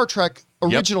good Star Trek,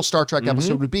 original Star Trek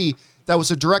episode would be, that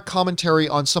was a direct commentary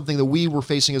on something that we were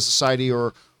facing as a society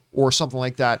or something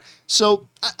like that. So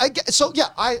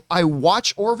I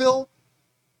watch Orville.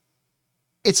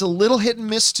 It's a little hit and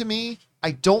miss to me.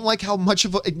 I don't like how much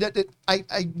of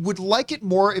I would like it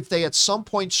more if they at some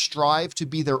point strive to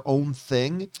be their own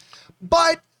thing,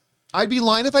 but I'd be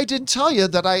lying if I didn't tell you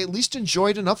that I at least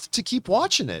enjoyed enough to keep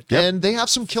watching it. Yep. And they have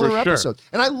some killer episodes.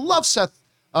 And I love Seth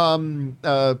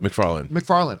MacFarlane.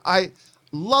 I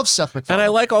love Seth MacFarlane. And I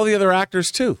like all the other actors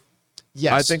too.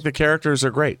 Yes. I think the characters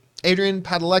are great. Adrian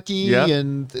Padalecki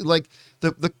and like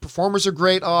the performers are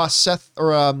great. Seth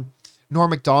or Norm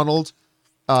Macdonald.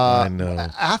 I know.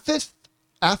 Affet?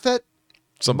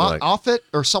 Offit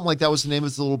or something like that was the name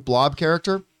of the little blob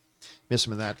character. Miss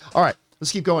him in that. All right,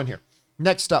 let's keep going here.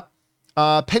 Next up,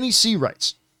 Penny C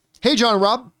writes, "Hey, John and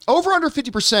Rob, over under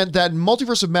 50% that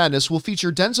Multiverse of Madness will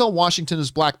feature Denzel Washington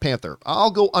as Black Panther. I'll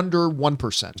go under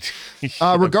 1%.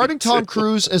 Regarding Tom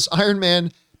Cruise as Iron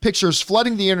Man pictures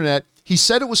flooding the internet, he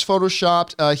said it was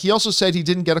photoshopped. He also said he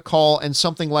didn't get a call and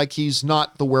something like he's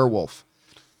not the werewolf.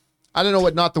 I don't know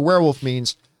what not the werewolf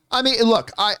means. I mean,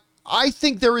 look, I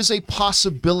think there is a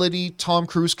possibility Tom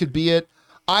Cruise could be it.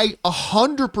 I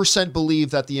 100%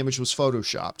 believe that the image was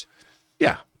photoshopped.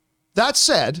 Yeah. That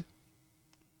said,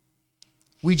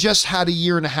 we just had a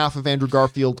year and a half of Andrew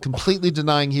Garfield completely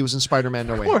denying he was in Spider-Man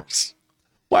No Way Home. Of course.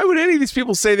 Why would any of these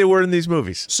people say they were in these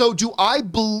movies? So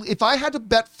if I had to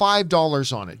bet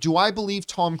 $5 on it, do I believe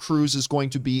Tom Cruise is going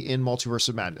to be in Multiverse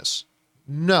of Madness?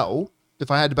 No. If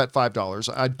I had to bet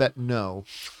 $5, I'd bet no.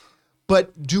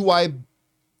 But do I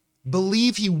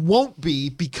believe he won't be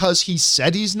because he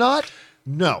said he's not?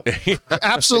 No,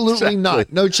 absolutely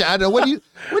not. No, Chad. Where do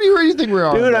you think we're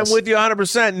on? Dude, I'm with you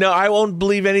 100%. No, I won't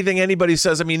believe anything anybody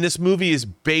says. I mean, this movie is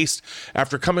based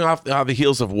after coming off the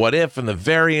heels of What If and the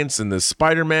variants and the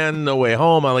Spider-Man No Way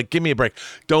Home. I'm like, give me a break.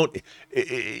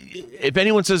 If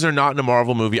anyone says they're not in a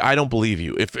Marvel movie, I don't believe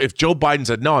you. If Joe Biden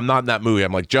said, no, I'm not in that movie,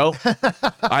 I'm like, Joe,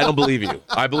 I don't believe you.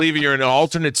 I believe you're an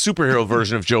alternate superhero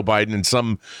version of Joe Biden in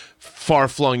some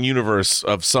far-flung universe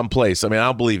of some place. I mean, I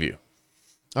don't believe you.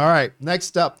 All right,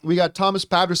 next up, we got Thomas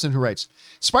Patterson who writes,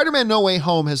 Spider-Man No Way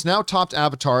Home has now topped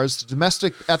Avatar at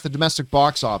the domestic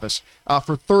box office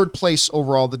for third place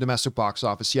overall the domestic box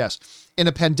office, yes. In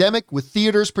a pandemic with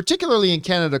theaters, particularly in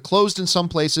Canada, closed in some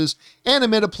places and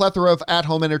amid a plethora of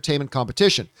at-home entertainment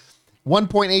competition.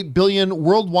 1.8 billion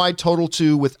worldwide total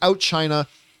to without China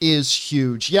is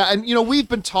huge. Yeah, and we've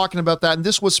been talking about that, and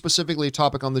this was specifically a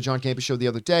topic on the John Campea show the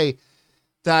other day,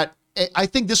 that I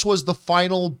think this was the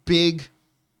final big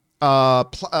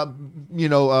what's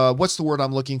the word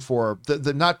I'm looking for?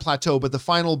 The not plateau, but the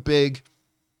final big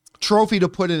trophy to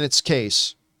put in its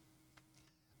case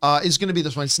is going to be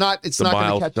this one. It's not going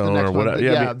to catch the next one.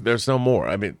 Yeah, I mean, there's no more.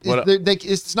 I mean,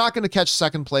 it's not going to catch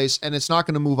second place, and it's not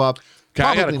going to move up. Okay,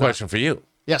 I got a question for you.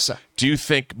 Yes, sir. Do you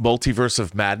think Multiverse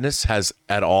of Madness has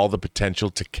at all the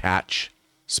potential to catch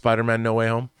Spider-Man No Way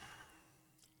Home?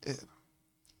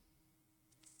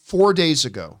 4 days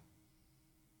ago.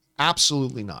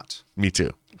 Absolutely not. Me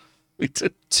too.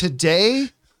 Today,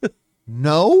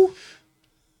 no,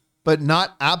 but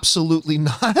not absolutely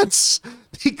not.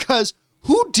 Because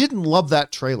who didn't love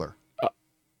that trailer?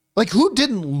 Who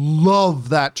didn't love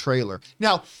that trailer?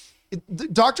 Now,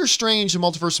 Doctor Strange and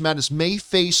Multiverse of Madness may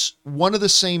face one of the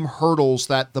same hurdles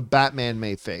that the Batman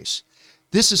may face.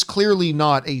 This is clearly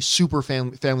not a super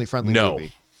family-friendly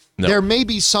movie. No. There may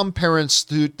be some parents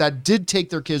that did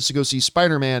take their kids to go see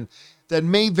Spider-Man that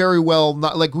may very well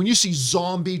not, like when you see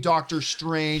zombie Doctor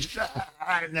Strange.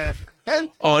 And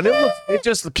it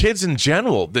just the kids in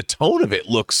general, the tone of it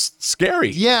looks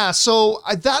scary. yeah, so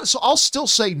I'll still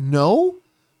say no,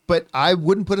 but I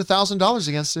wouldn't put $1,000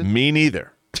 against it. Me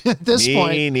neither. At this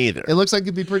point, Me neither. It looks like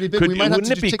it'd be pretty big. We might have to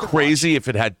Wouldn't it be crazy if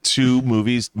it had two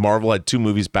movies? Marvel had two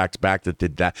movies back to back that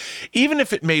did that. Even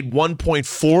if it made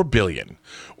 1.4 billion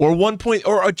or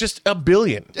or just a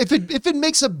billion, if it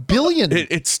makes $1 billion,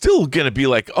 it's still gonna be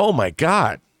like, oh my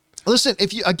god. Listen,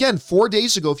 if you 4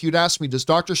 days ago, if you'd asked me, does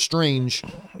Doctor Strange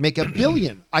make $1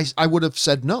 billion? I would have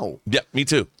said no. Yeah, me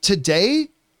too. Today,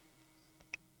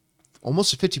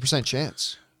 almost a 50%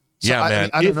 chance. So yeah, man.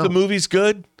 I don't if know. the movie's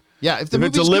good. Yeah, if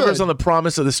it delivers on the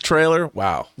promise of this trailer,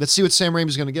 wow. Let's see what Sam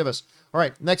Raimi's going to give us. All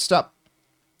right, next up.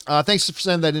 Thanks for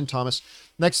sending that in, Thomas.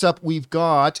 Next up, we've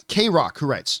got K-Rock, who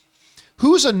writes,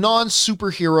 who's a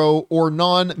non-superhero or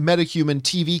non-metahuman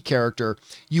TV character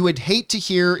you would hate to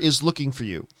hear is looking for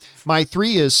you? My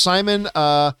 3 is Simon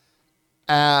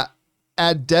Adebisi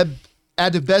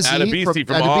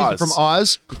from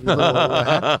Oz.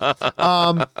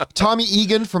 Tommy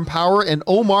Egan from Power and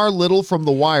Omar Little from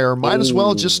The Wire. Might as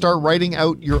well just start writing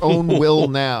out your own will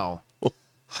now.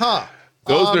 Huh.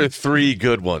 Those are 3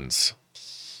 good ones.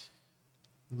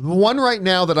 The one right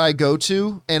now that I go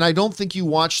to, and I don't think you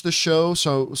watch the show,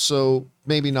 so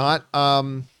maybe not,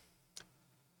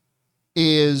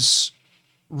 is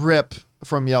Rip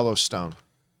from Yellowstone.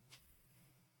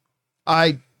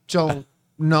 I don't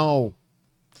know.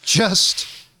 Just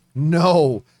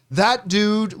no. That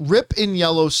dude, Rip in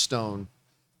Yellowstone,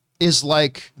 is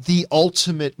like the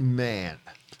ultimate man.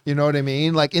 You know what I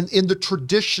mean? Like in the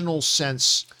traditional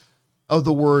sense of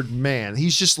the word man.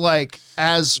 He's just like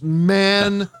as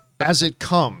man as it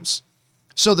comes.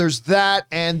 So there's that,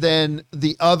 and then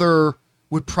the other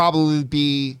would probably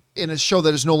be in a show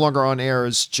that is no longer on air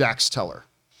is Jax Teller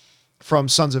from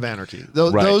Sons of Anarchy.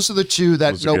 Those are the two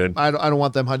that nope, I don't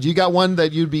want them. You got one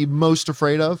that you'd be most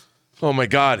afraid of? Oh my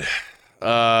God.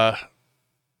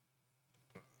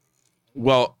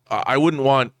 Well, I wouldn't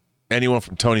want anyone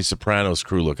from Tony Soprano's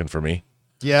crew looking for me.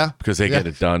 Yeah, because they get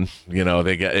it done. You know,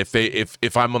 they get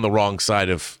if I'm on the wrong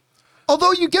side of.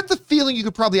 Although you get the feeling you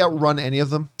could probably outrun any of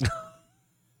them.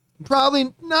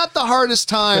 Probably not the hardest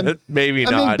time. Maybe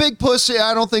not. I mean, Big Puss.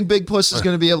 I don't think Big Puss is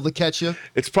going to be able to catch you.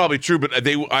 It's probably true, but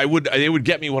they would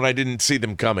get me when I didn't see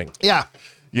them coming. Yeah.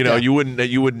 You know, you wouldn't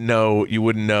know.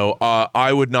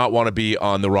 I would not want to be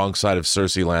on the wrong side of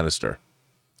Cersei Lannister.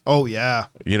 Oh yeah.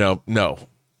 You know, no.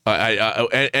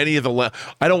 Any of the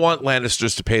I don't want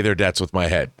Lannisters to pay their debts with my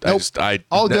head. Nope.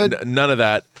 All good. None of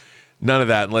that.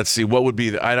 And let's see what would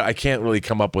be. I can't really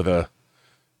come up with a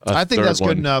I think that's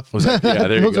good enough. Yeah,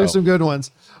 there you Those go. are some good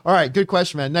ones. All right, good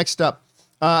question, man. Next up,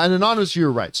 an anonymous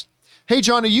viewer writes, "Hey,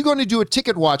 John, are you going to do a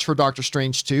ticket watch for Doctor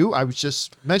Strange 2? I was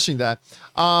just mentioning that.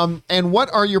 And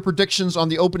what are your predictions on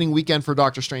the opening weekend for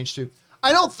Doctor Strange 2?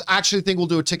 I don't actually think we'll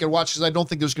do a ticket watch because I don't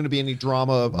think there's going to be any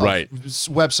drama of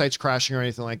websites crashing or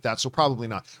anything like that. So probably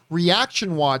not.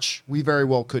 Reaction watch, we very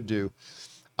well could do.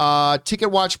 Ticket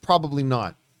watch, probably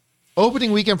not.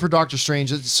 Opening weekend for Doctor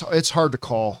Strange, it's hard to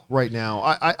call right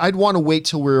now. I'd want to wait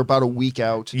till we're about a week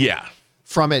out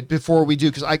from it before we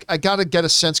do, because I got to get a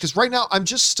sense, because right now I'm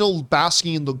just still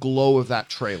basking in the glow of that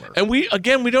trailer. And we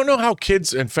don't know how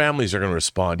kids and families are going to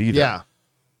respond either. Yeah.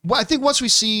 Well, I think once we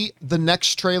see the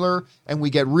next trailer and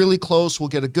we get really close, we'll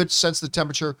get a good sense of the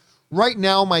temperature. Right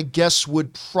now, my guess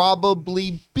would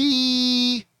probably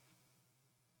be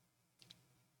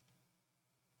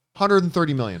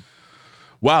 130 million.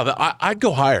 Wow, I'd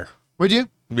go higher. Would you?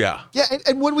 Yeah. Yeah,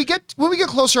 and when we get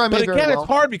closer, I may. But again, it's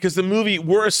hard because the movie.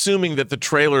 We're assuming that the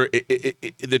trailer,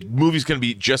 the movie's going to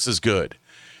be just as good,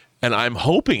 and I'm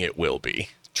hoping it will be.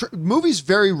 Movies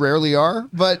very rarely are,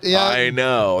 but yeah. I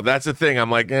know. That's the thing. I'm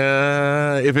like,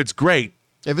 if it's great.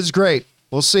 If it's great,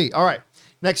 we'll see. All right.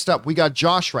 Next up, we got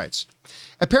Josh writes,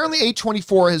 apparently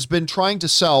A24 has been trying to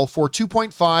sell for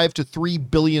 $2.5 to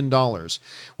 $3 billion.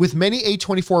 With many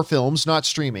A24 films not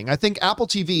streaming, I think Apple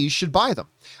TV should buy them.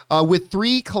 With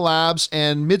 3 collabs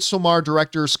and Midsommar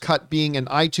Director's Cut being an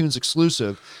iTunes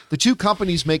exclusive, the two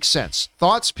companies make sense.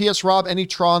 Thoughts, PS Rob, any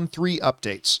Tron 3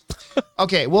 updates?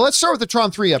 Okay, well, let's start with the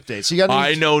Tron 3 updates. You got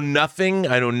I know nothing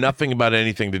about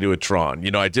anything to do with Tron.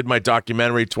 You know, I did my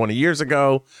documentary 20 years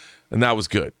ago, and that was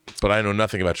good. But I know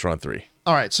nothing about Tron 3.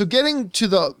 All right, so getting to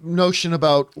the notion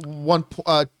about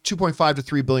 $2.5 to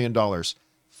 $3 billion.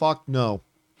 Fuck no.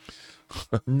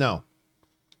 No.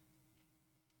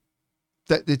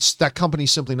 That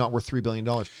company's simply not worth $3 billion.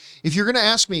 If you're going to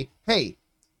ask me, hey,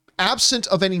 absent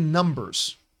of any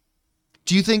numbers,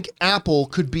 do you think Apple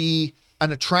could be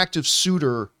an attractive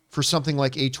suitor for something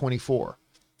like A24?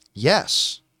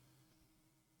 Yes.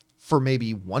 For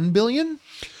maybe 1 billion?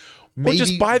 Or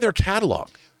just buy their catalog.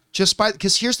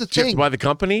 Because here's the Do you have thing. to buy the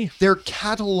company? Their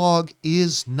catalog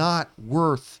is not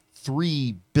worth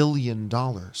 $3 billion.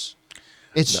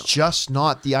 It's just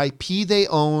not. The IP they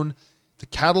own, the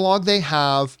catalog they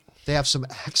have some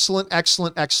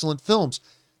excellent films.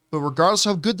 But regardless of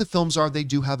how good the films are, they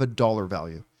do have a dollar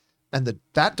value. And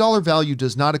that dollar value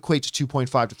does not equate to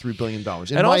 $2.5 to $3 billion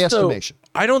in my estimation.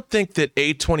 I don't think that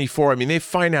A24, I mean, they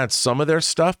finance some of their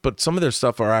stuff, but some of their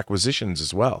stuff are acquisitions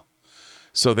as well.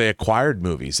 So they acquired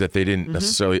movies that they didn't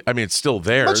necessarily, I mean, it's still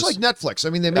theirs. Much like Netflix. I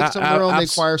mean, they make some of their own, they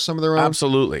acquire some of their own.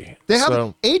 Absolutely. They have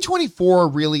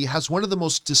A24 really has one of the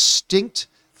most distinct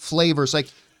flavors. Like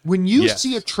when you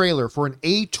see a trailer for an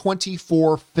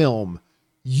A24 film,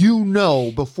 you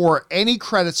know before any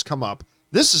credits come up,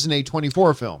 this is an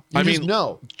A24 film. You just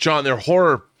know. John, their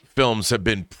horror films have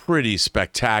been pretty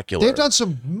spectacular. They've done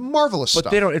some marvelous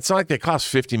stuff. But it's not like they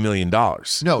cost $50 million.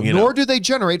 No, nor do they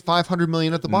generate $500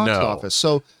 million at the box office.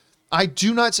 So I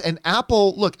do not, and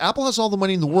Apple has all the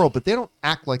money in the world, but they don't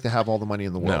act like they have all the money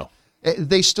in the world. No.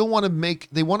 They still want to make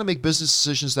business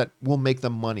decisions that will make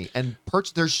them money. And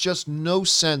there's just no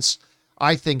sense,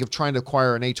 I think, of trying to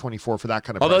acquire an A24 for that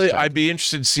kind of price tag. I'd be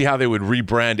interested to see how they would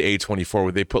rebrand A24.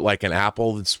 Would they put like an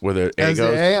apple that's where the A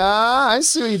goes? I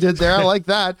see what you did there. I like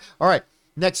that. All right,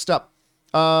 next up.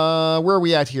 Where are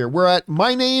we at here? We're at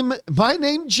My Name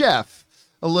Jeff.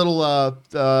 A little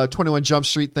 21 Jump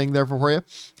Street thing there for you.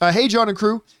 Hey, John and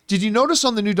crew. Did you notice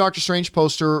on the new Doctor Strange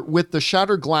poster with the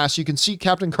shattered glass, you can see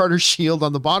Captain Carter's shield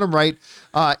on the bottom right,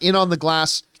 in on the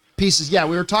glass pieces. Yeah,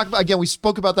 we were talking about, again, we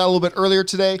spoke about that a little bit earlier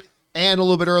today. And a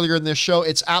little bit earlier in this show,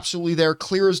 it's absolutely there,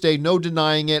 clear as day, no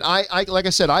denying it. I like I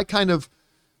said, I kind of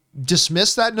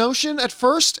dismissed that notion at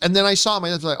first, and then I saw it, and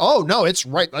I was like, oh, no, it's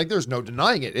right. Like, there's no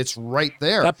denying it. It's right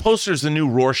there. That poster's the new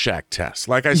Rorschach test.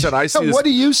 Like I said, I see this, what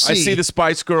do you see? I see the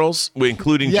Spice Girls,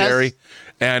 including Jerry,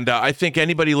 and I think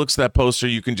anybody looks at that poster,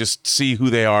 you can just see who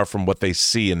they are from what they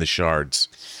see in the shards.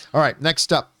 All right,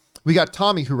 next up, we got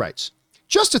Tommy who writes,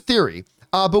 just a theory.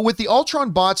 But with the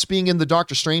Ultron bots being in the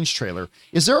Doctor Strange trailer,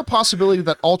 is there a possibility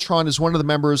that Ultron is one of the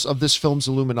members of this film's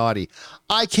Illuminati?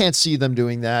 I can't see them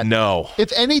doing that. No.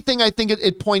 If anything, I think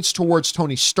it points towards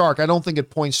Tony Stark. I don't think it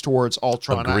points towards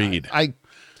Ultron. Agreed. I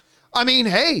mean,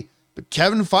 hey, but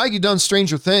Kevin Feige done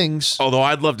Stranger Things. Although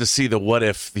I'd love to see the What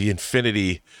If, the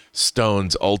Infinity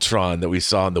Stones Ultron that we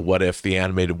saw in the What If, the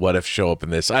animated What If show up in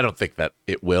this. I don't think that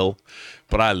it will.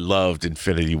 But I loved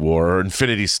Infinity War or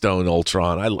Infinity Stone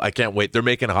Ultron. I can't wait. They're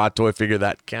making a hot toy figure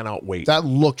that cannot wait. That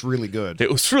looked really good. It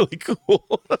was really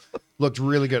cool. Looked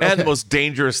really good. And the most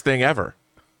dangerous thing ever.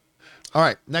 All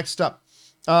right, next up.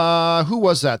 Who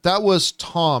was that? That was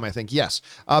Tom, I think. Yes.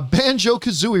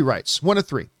 Banjo-Kazooie writes, 1 of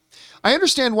 3. I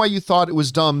understand why you thought it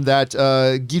was dumb that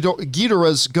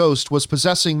Ghidorah's ghost was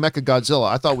possessing Mechagodzilla.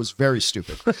 I thought it was very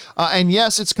stupid. And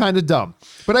yes, it's kind of dumb.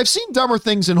 But I've seen dumber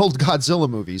things in old Godzilla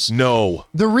movies. No.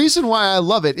 The reason why I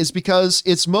love it is because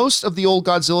in most of the old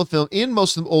Godzilla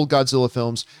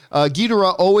films,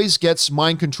 Ghidorah always gets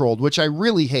mind controlled, which I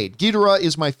really hate. Ghidorah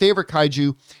is my favorite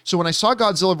kaiju. So when I saw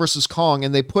Godzilla vs. Kong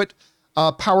and they put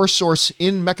a power source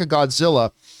in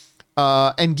Mechagodzilla,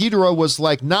 and Ghidorah was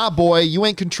like, nah, boy, you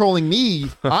ain't controlling me.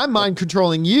 I'm mind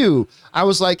controlling you. I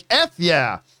was like, F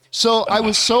yeah. So I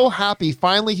was so happy.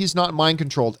 Finally, he's not mind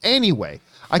controlled. Anyway,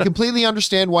 I completely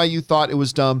understand why you thought it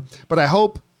was dumb, but I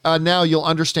hope now you'll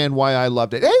understand why I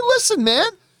loved it. Hey, listen,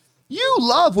 man, you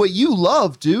love what you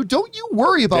love, dude. Don't you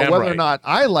worry about whether or not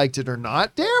I liked it or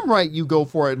not. Damn right you go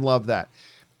for it and love that.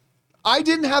 I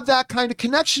didn't have that kind of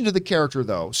connection to the character,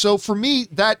 though. So for me,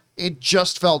 it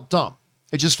just felt dumb.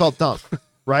 It just felt dumb,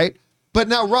 right? But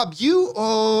now, Rob, you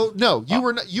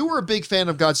were a big fan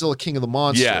of Godzilla King of the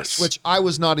Monsters, which I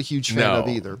was not a huge fan of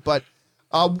either. But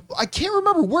I can't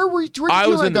remember where were you? I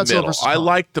was in the middle. I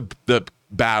liked the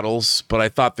battles, but I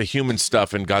thought the human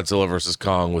stuff in Godzilla versus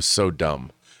Kong was so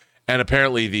dumb. And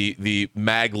apparently, the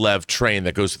maglev train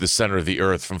that goes to the center of the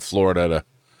earth from Florida to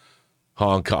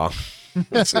Hong Kong.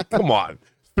 Come on,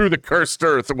 through the cursed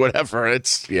earth or whatever.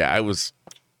 I was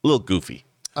a little goofy.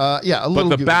 A little.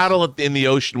 But the battle in the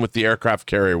ocean with the aircraft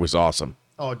carrier was awesome.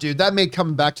 Oh, dude, that made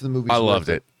coming back to the movies. I loved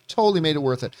it. Totally made it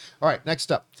worth it. All right,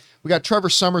 next up, we got Trevor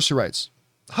Summers who writes,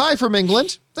 "Hi from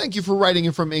England. Thank you for writing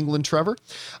in from England, Trevor.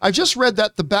 I just read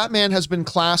that the Batman has been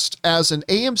classed as an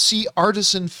AMC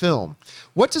artisan film.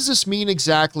 What does this mean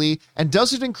exactly, and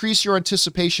does it increase your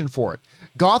anticipation for it?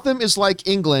 Gotham is like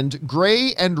England,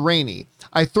 gray and rainy.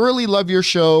 I thoroughly love your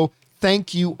show.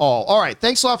 Thank you all." All right,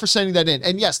 thanks a lot for sending that in.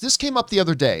 And yes, this came up the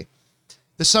other day.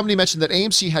 Somebody mentioned that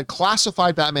AMC had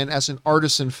classified Batman as an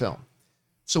artisan film.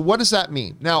 So what does that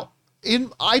mean? Now,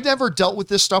 I never dealt with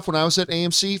this stuff when I was at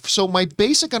AMC. So my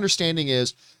basic understanding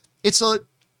is it's a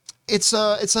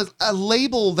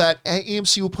label that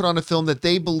AMC will put on a film that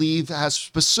they believe has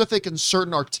specific and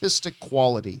certain artistic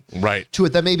quality to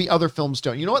it that maybe other films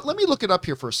don't. You know what? Let me look it up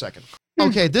here for a second.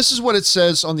 Okay, this is what it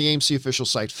says on the AMC official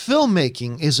site.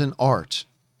 Filmmaking is an art,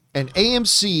 and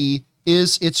AMC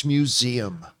is its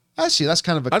museum. Actually, that's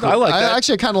kind of a cool, I like that.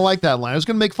 Actually, I kind of like that line. I was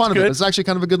going to make fun of it. It's actually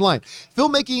kind of a good line.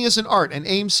 Filmmaking is an art, and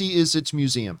AMC is its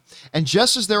museum. And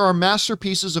just as there are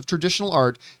masterpieces of traditional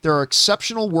art, there are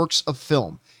exceptional works of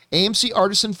film. AMC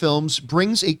Artisan Films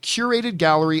brings a curated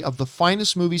gallery of the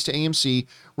finest movies to AMC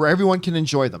where everyone can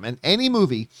enjoy them. And any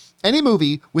movie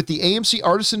with the AMC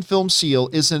Artisan Film seal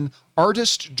is an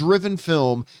artist-driven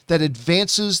film that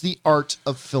advances the art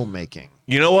of filmmaking.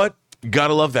 You know what?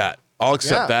 Gotta love that. I'll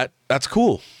accept that. That's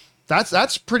cool.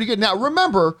 That's pretty good. Now,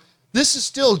 remember, this is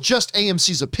still just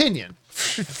AMC's opinion,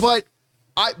 but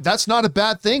that's not a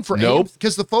bad thing for AMC,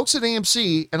 because the folks at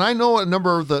AMC, and I know a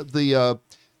number of the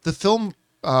film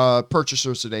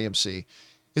purchasers at AMC,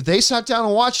 if they sat down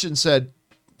and watched it and said,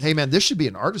 hey man, this should be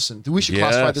an artisan, we should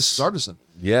classify this as artisan.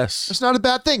 Yes. That's not a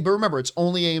bad thing. But remember, it's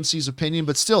only AMC's opinion,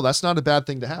 but still, that's not a bad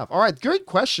thing to have. All right. Great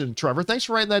question, Trevor. Thanks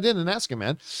for writing that in and asking,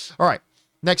 man. All right.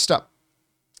 Next up,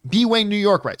 B. Wayne, New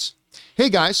York writes, hey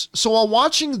guys, so while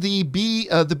watching the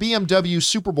BMW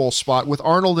Super Bowl spot with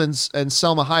Arnold and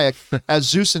Selma Hayek as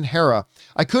Zeus and Hera,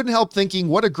 I couldn't help thinking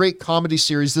what a great comedy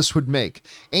series this would make.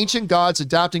 Ancient gods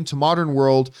adapting to modern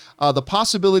world. The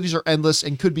possibilities are endless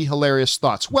and could be hilarious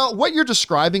thoughts. Well, what you're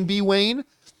describing, B. Wayne,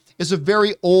 is a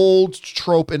very old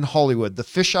trope in Hollywood, the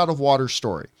fish out of water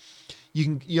story.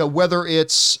 You can, whether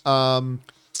it's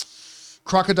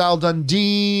Crocodile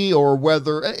Dundee or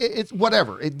whether it's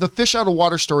whatever. The fish out of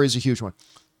water story is a huge one.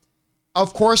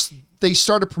 Of course, they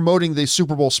started promoting the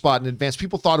Super Bowl spot in advance.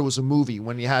 People thought it was a movie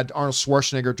when you had Arnold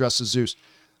Schwarzenegger dressed as Zeus.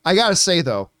 I got to say,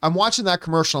 though, I'm watching that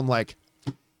commercial. I'm like,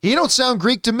 he don't sound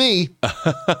Greek to me.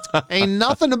 Ain't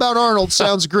nothing about Arnold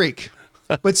sounds Greek.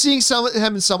 But seeing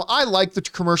him and Selma, I like the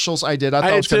commercials I did. I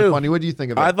thought it was kind of funny. What do you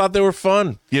think about it? I thought they were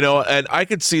fun, and I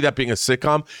could see that being a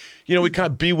sitcom. We kind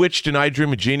of Bewitched and I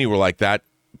Dream of Jeannie were like that.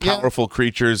 Powerful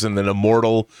creatures and then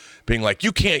immortal being like,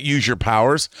 you can't use your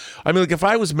powers. I mean, like if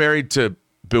I was married to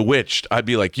Bewitched, I'd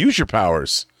be like, use your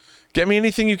powers. Get me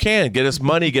anything you can. Get us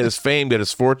money, get us fame, get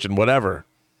us fortune, whatever.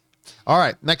 All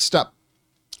right, next up.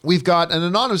 We've got an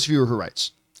anonymous viewer who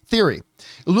writes, theory.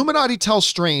 Illuminati tells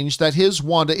Strange that his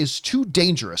Wanda is too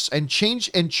dangerous and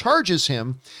charges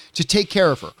him to take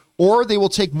care of her, or they will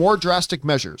take more drastic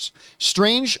measures.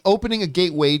 Strange opening a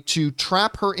gateway to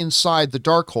trap her inside the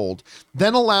Darkhold,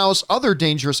 then allows other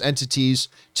dangerous entities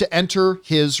to enter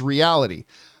his reality.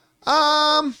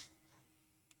 That's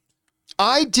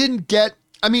not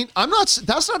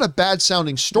a bad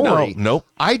sounding story. Nope.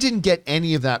 I didn't get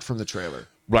any of that from the trailer.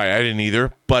 Right, I didn't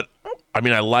either, but I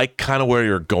mean, I like kind of where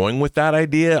you're going with that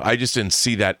idea. I just didn't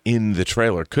see that in the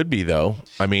trailer. Could be, though.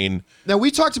 I mean... Now,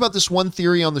 we talked about this one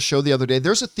theory on the show the other day.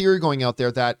 There's a theory going out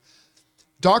there that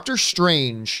Doctor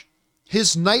Strange,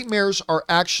 his nightmares are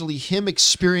actually him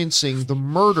experiencing the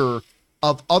murder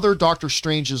of other Doctor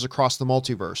Stranges across the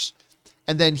multiverse.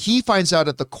 And then he finds out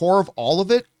at the core of all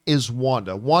of it is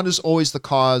Wanda. Wanda's always the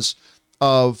cause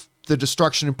of the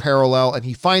destruction in parallel, and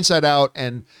he finds that out,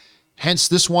 and... hence,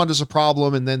 this Wanda's a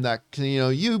problem, and then that,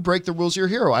 you break the rules, you're a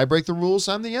hero. I break the rules,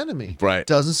 I'm the enemy. Right.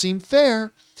 Doesn't seem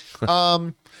fair.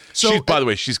 By the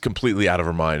way, she's completely out of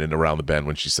her mind and around the bend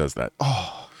when she says that.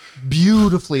 Oh,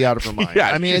 beautifully out of her mind. Yeah,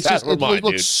 I mean, it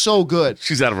looks so good.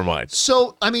 She's out of her mind.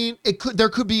 So, I mean, there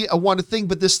could be a Wanda thing,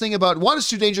 but this thing about Wanda's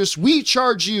too dangerous, we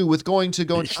charge you with going.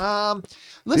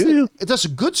 Listen, that's a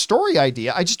good story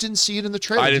idea. I just didn't see it in the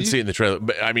trailer. I didn't see it in the trailer.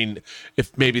 But, I mean,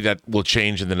 if maybe that will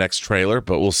change in the next trailer,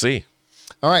 but we'll see.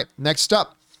 All right, next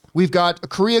up, we've got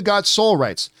Korea Got Soul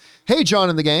writes, hey, John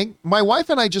and the gang, my wife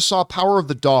and I just saw Power of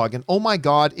the Dog, and oh my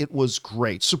God, it was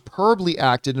great. Superbly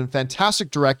acted and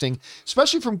fantastic directing,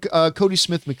 especially from Cody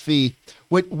Smith McPhee.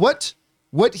 What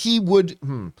he would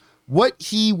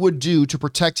do to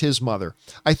protect his mother.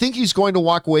 I think he's going to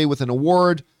walk away with an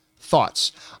award.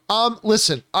 Thoughts?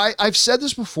 Listen, I've said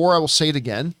this before. I will say it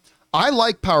again. I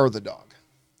like Power of the Dog.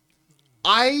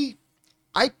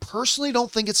 I personally don't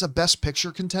think it's a Best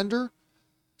Picture contender,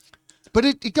 but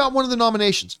it got one of the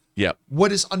nominations. Yep.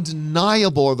 What is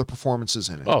undeniable are the performances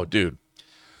in it. Oh, dude.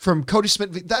 From Cody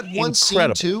Smith, that one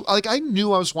scene too, like I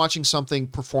knew I was watching something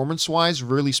performance-wise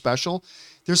really special.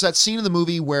 There's that scene in the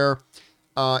movie where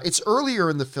it's earlier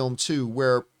in the film too,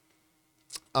 where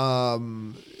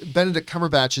Benedict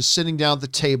Cumberbatch is sitting down at the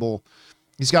table.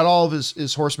 He's got all of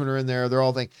his horsemen are in there. They're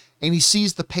all thing, and he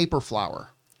sees the paper flower.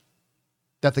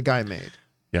 that the guy made.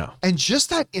 Yeah. And just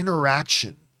that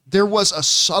interaction, there was a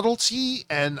subtlety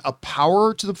and a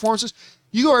power to the performances.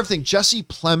 You go everything. Jesse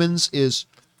Plemons is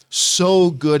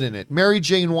so good in it. Mary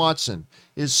Jane Watson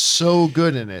is so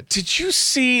good in it. Did you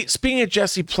see, speaking of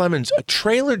Jesse Plemons, a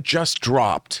trailer just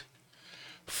dropped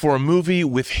for a movie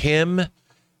with him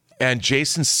and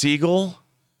Jason Segel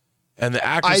and the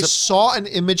actors. I saw an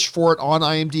image for it on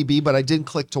IMDb, but I didn't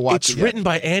click to watch it. It's written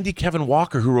by Andy Kevin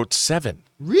Walker, who wrote Seven.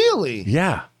 Really?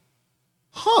 Yeah.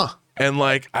 Huh. And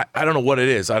like, I don't know what it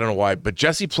is. I don't know why, but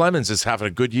Jesse Plemons is having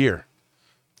a good year.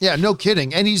 Yeah, no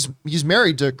kidding. And he's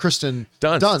married to Kristen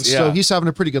Dunst, yeah. so he's having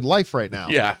a pretty good life right now.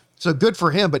 Yeah. So good for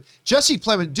him. But Jesse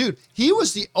Plemons, dude, he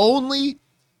was the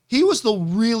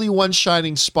really one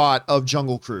shining spot of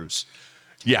Jungle Cruise.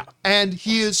 Yeah. And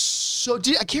he is so,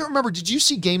 I can't remember. Did you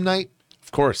see Game Night?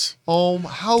 Of course. Oh,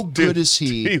 how good is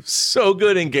he? He was so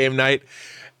good in Game Night.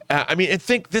 I mean, I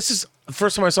think this is the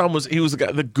first time I saw him he was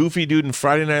the goofy dude in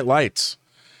Friday Night Lights.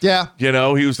 Yeah. You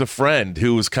know, he was the friend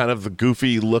who was kind of the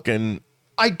goofy looking.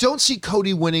 I don't see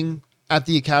Cody winning at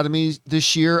the Academy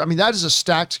this year. I mean, that is a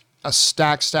stacked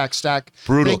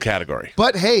brutal thing. Category.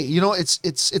 But hey, you know,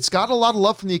 it's got a lot of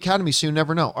love from the Academy, so you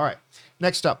never know. All right.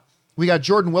 Next up, we got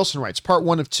Jordan Wilson writes, part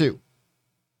 1 of 2.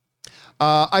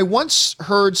 I once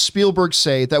heard Spielberg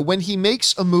say that when he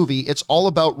makes a movie, it's all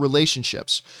about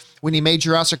relationships. When he made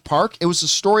Jurassic Park, it was a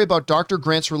story about Dr.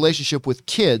 Grant's relationship with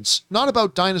kids, not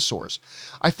about dinosaurs.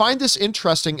 I find this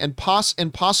interesting and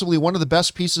possibly one of the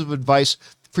best pieces of advice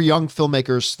for young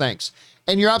filmmakers. Thanks.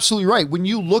 And you're absolutely right. When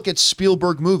you look at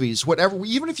Spielberg movies,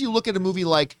 even if you look at a movie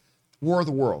like War of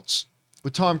the Worlds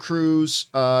with Tom Cruise,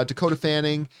 Dakota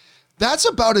Fanning, that's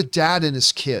about a dad and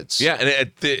his kids. Yeah, and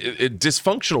a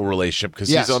dysfunctional relationship because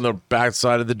Yes. he's on the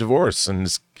backside of the divorce and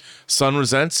his son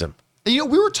resents him. And, you know,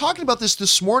 we were talking about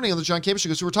this morning on the John Campbell Show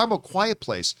because we were talking about Quiet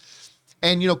Place.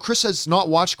 And, you know, Chris has not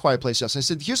watched Quiet Place yet. And I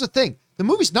said, here's the thing. The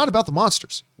movie's not about the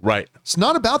monsters. Right. It's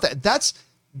not about that.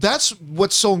 That's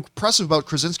what's so impressive about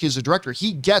Krasinski as a director.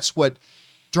 He gets what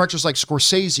directors like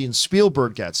Scorsese and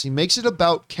Spielberg gets. He makes it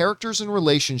about characters and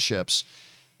relationships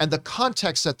and the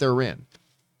context that they're in.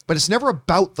 But it's never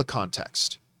about the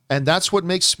context. And that's what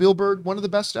makes Spielberg one of the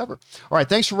best ever. All right,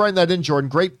 thanks for writing that in, Jordan.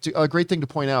 Great thing to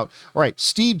point out. All right,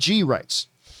 Steve G writes,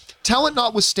 talent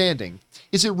notwithstanding,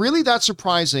 is it really that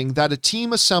surprising that a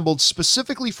team assembled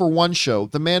specifically for one show,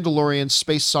 The Mandalorian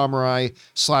Space Samurai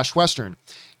 / Western,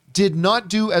 did not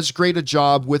do as great a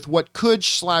job with what could /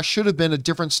 should have been a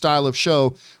different style of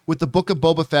show with the Book of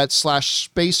Boba Fett /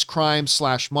 space crime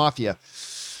 / mafia?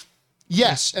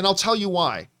 Yes, and I'll tell you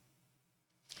why.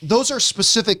 Those are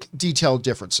specific detailed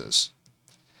differences.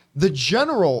 The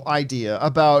general idea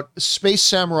about Space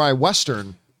Samurai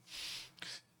Western.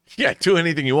 Yeah, do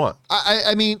anything you want.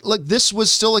 I mean, like, this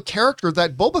was still a character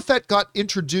that Boba Fett got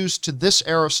introduced to this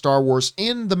era of Star Wars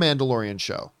in The Mandalorian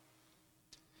show.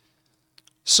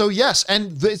 So yes,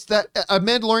 and it's that a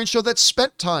Mandalorian show that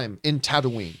spent time in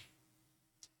Tatooine.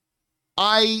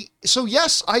 So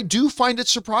yes, I do find it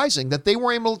surprising that they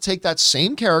were able to take that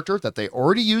same character that they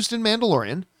already used in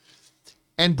Mandalorian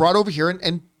and brought over here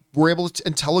and were able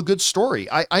to tell a good story.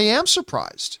 I am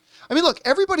surprised. I mean, look,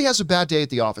 everybody has a bad day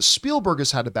at the office. Spielberg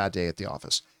has had a bad day at the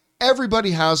office.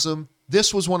 Everybody has them.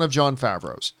 This was one of Jon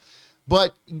Favreau's.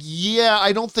 But yeah,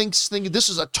 I don't think this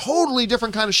is a totally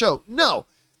different kind of show. No.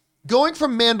 Going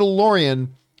from Mandalorian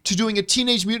to doing a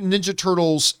Teenage Mutant Ninja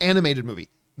Turtles animated movie,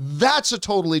 that's a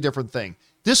totally different thing.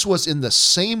 This was in the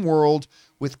same world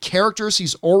with characters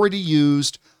he's already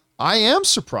used. I am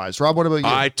surprised. Rob, what about you?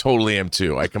 I totally am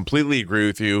too. I completely agree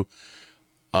with you.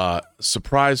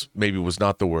 Surprise maybe was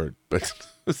not the word, but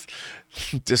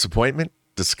disappointment,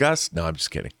 disgust. No, I'm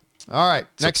just kidding. All right.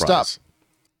 Next Surprise. up,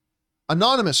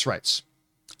 Anonymous writes,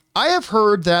 I have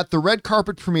heard that the red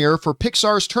carpet premiere for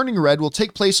Pixar's Turning Red will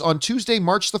take place on Tuesday,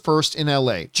 March the 1st in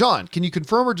LA. John, can you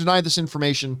confirm or deny this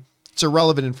information? It's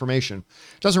irrelevant information.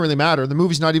 It doesn't really matter. The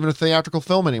movie's not even a theatrical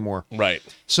film anymore. Right.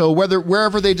 So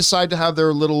wherever they decide to have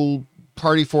their little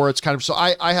party for it's kind of, so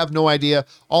I have no idea.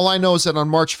 All I know is that on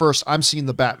March 1st, I'm seeing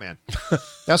the Batman.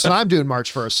 That's what I'm doing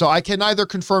March 1st. So I can neither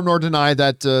confirm nor deny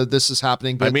that this is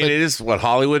happening. But, I mean, it is what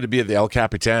Hollywood to be at the El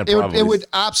Capitan. Probably. It would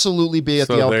absolutely be at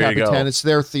So the El there you go. Capitan. It's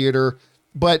their theater,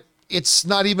 but it's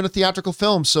not even a theatrical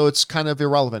film, so it's kind of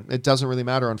irrelevant. It doesn't really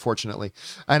matter, unfortunately.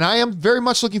 And I am very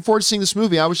much looking forward to seeing this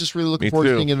movie. I was just really looking forward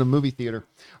to seeing it in a movie theater.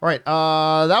 All right,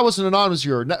 that was an anonymous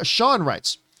viewer. Now, Sean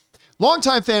writes,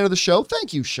 longtime fan of the show.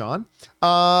 Thank you, Sean.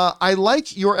 I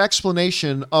like your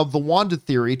explanation of the Wanda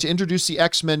theory to introduce the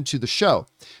X-Men to the show.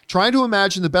 Trying to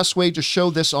imagine the best way to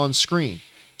show this on screen.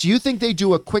 Do you think they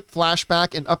do a quick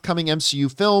flashback in upcoming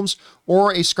MCU films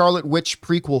or a Scarlet Witch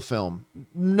prequel film?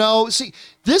 No. See,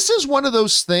 this is one of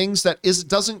those things that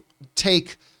doesn't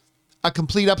take a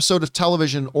complete episode of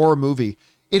television or a movie.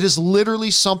 It is literally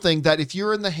something that if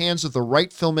you're in the hands of the right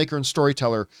filmmaker and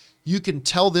storyteller, you can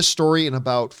tell this story in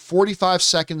about 45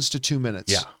 seconds to 2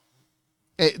 minutes.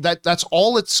 Yeah. That's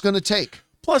all it's going to take.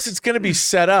 Plus, it's going to be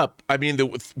set up. I mean,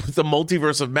 with the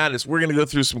multiverse of madness, we're going to go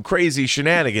through some crazy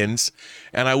shenanigans.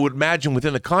 And I would imagine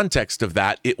within the context of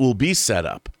that, it will be set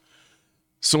up.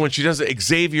 So when she does it,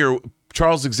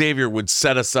 Charles Xavier would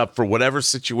set us up for whatever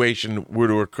situation were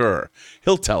to occur.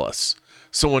 He'll tell us.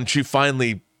 So when she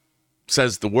finally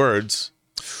says the words.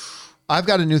 I've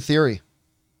got a new theory.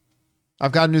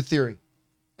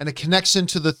 And it connects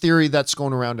into the theory that's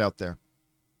going around out there.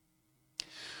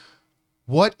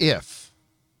 What if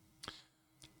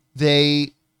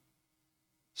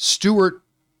Stewart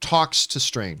talks to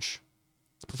Strange?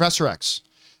 Professor X,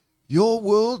 your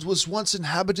world was once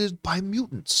inhabited by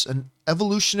mutants, an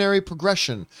evolutionary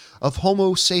progression of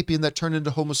Homo sapien that turned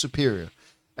into Homo superior.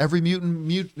 Every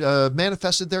mutant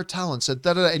manifested their talents.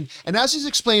 And as he's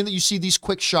explaining that, you see these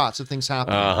quick shots of things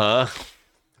happening. Uh-huh.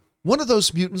 One of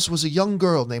those mutants was a young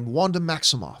girl named Wanda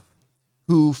Maximoff,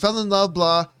 who fell in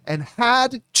love, and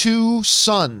had 2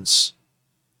 sons.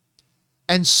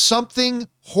 And something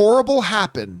horrible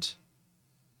happened,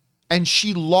 and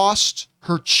she lost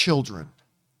her children.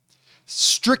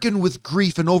 Stricken with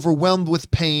grief and overwhelmed with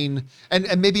pain,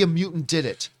 and maybe a mutant did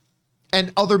it,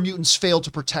 and other mutants failed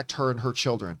to protect her and her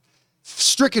children.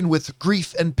 Stricken with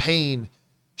grief and pain,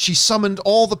 she summoned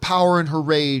all the power in her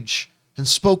rage and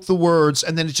spoke the words,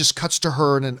 and then it just cuts to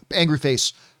her in an angry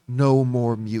face. No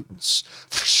more mutants.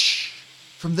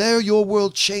 From there, your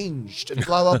world changed, and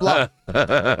blah, blah,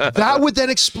 blah. That would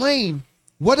then explain,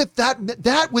 what if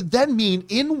that would then mean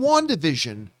in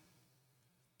WandaVision,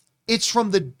 it's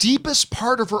from the deepest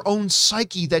part of her own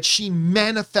psyche that she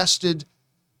manifested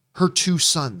her 2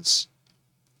 sons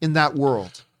in that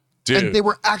world. Dude. And they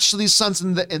were actually sons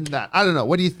in that. I don't know.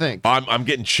 What do you think? I'm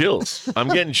getting chills. I'm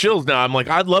getting chills now. I'm like,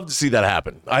 I'd love to see that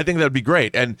happen. I think that'd be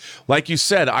great. And like you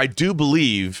said, I do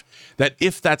believe that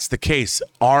if that's the case,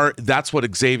 that's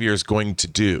what Xavier is going to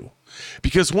do.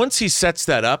 Because once he sets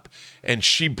that up and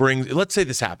she brings, let's say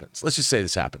this happens. Let's just say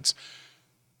this happens.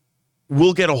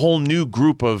 We'll get a whole new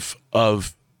group of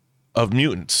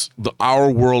mutants, our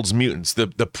world's mutants,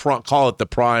 call it the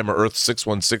Prime or Earth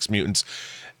 616 mutants,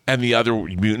 and the other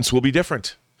mutants will be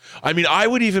different. I mean, I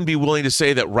would even be willing to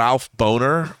say that Ralph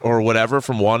Boner or whatever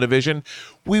from WandaVision,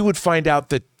 we would find out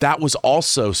that was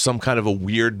also some kind of a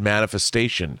weird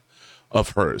manifestation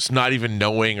of hers, not even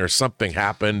knowing, or something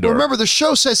happened. Well, remember, the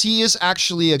show says he is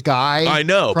actually a guy. I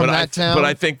know, from but that town. But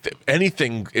I think that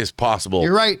anything is possible.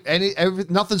 You're right, and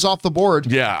nothing's off the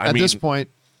board. Yeah, at this point.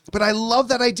 But I love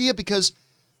that idea because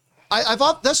I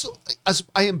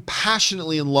am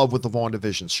passionately in love with the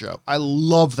WandaVision show. I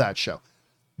love that show,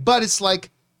 but it's like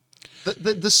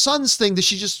the sons thing that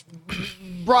she just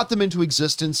brought them into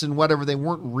existence and whatever, they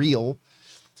weren't real.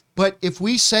 But if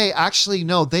we say, actually,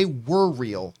 no, they were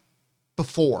real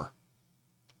before,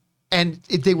 and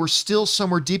they were still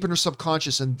somewhere deep in her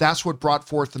subconscious, and that's what brought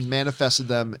forth and manifested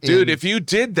them. Dude, if you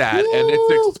did that and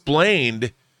it's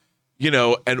explained,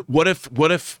 and what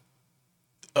if,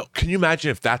 can you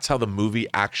imagine if that's how the movie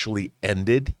actually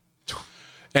ended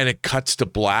and it cuts to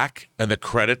black and the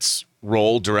credits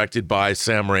roll directed by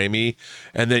Sam Raimi,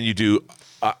 and then you do,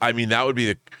 that would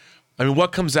be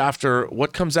what comes after?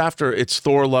 It's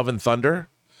Thor, Love and Thunder.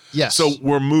 Yes. So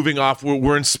we're moving off.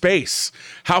 We're in space.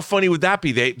 How funny would that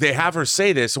be? They have her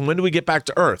say this, and when do we get back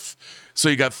to Earth? So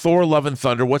you got Thor, Love and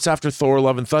Thunder. What's after Thor,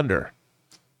 Love and Thunder?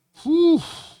 Whew.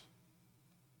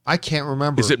 I can't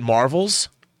remember. Is it Marvels?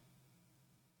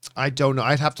 I don't know.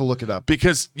 I'd have to look it up.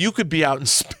 Because you could be out in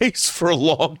space for a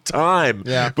long time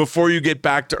before you get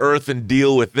back to Earth and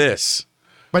deal with this.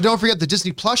 But don't forget, the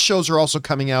Disney Plus shows are also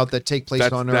coming out that take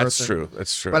place on Earth. That's true.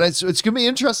 That's true. But it's going to be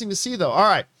interesting to see, though. All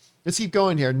right. Let's keep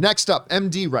going here. Next up,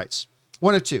 MD writes,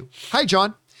 1 of 2. Hi,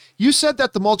 John. You said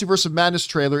that the Multiverse of Madness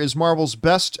trailer is Marvel's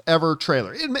best ever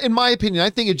trailer. In my opinion, I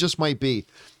think it just might be.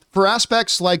 For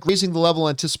aspects like raising the level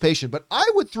of anticipation, but I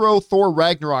would throw Thor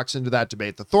Ragnarok's into that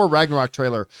debate. The Thor Ragnarok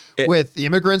trailer with the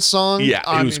Immigrant Song. Yeah,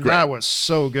 it was great. That was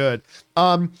so good.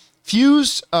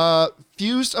 Fused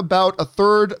about a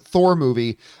third Thor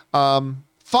movie.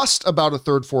 Fussed about a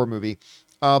third Thor movie.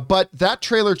 But that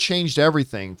trailer changed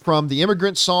everything, from the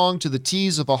Immigrant Song to the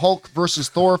tease of a Hulk versus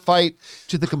Thor fight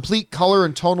to the complete color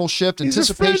and tonal shift.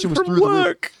 Anticipation was through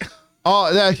the roof. Oh,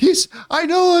 yeah, I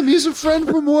know him. He's a friend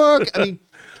from work. I mean,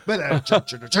 but that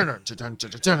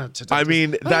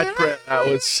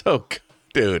was so good.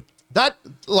 Dude.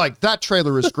 That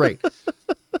trailer is great.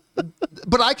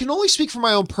 But I can only speak from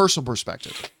my own personal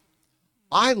perspective.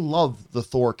 I love the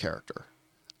Thor character.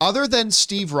 Other than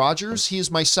Steve Rogers, he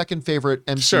is my second favorite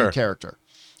MCU character.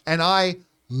 And I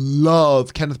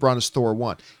love Kenneth Branagh's Thor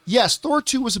 1. Yes, Thor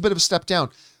 2 was a bit of a step down,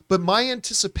 but my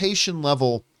anticipation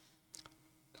level,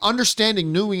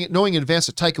 understanding, knowing in advance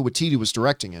that Taika Waititi was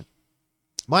directing it,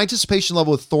 my anticipation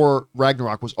level with Thor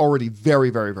Ragnarok was already very,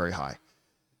 very, very high.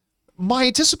 My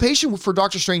anticipation for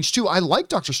Doctor Strange 2, I like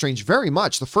Doctor Strange very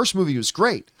much. The first movie was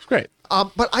great. It's great.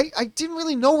 But I didn't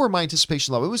really know where my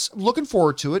anticipation level. I was looking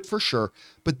forward to it for sure.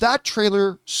 But that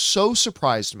trailer so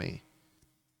surprised me.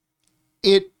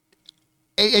 For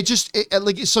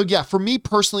me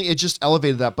personally, it just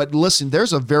elevated that. But listen,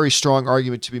 there's a very strong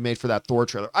argument to be made for that Thor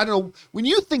trailer. I don't know. When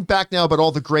you think back now about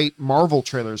all the great Marvel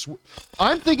trailers,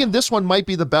 I'm thinking this one might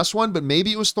be the best one, but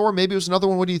maybe it was Thor. Maybe it was another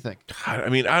one. What do you think? I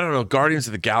mean, I don't know. Guardians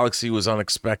of the Galaxy was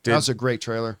unexpected. That was a great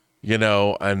trailer. You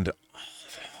know, and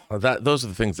those are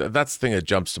the things. That's the thing that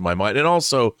jumps to my mind. And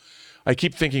also, I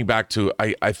keep thinking back to,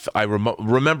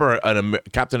 remember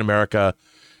Captain America,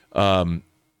 Civil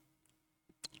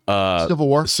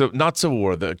War? So not Civil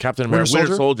War, the Captain America,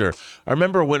 Winter Soldier. I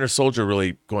remember Winter Soldier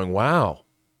really going, wow,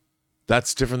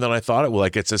 that's different than I thought it was.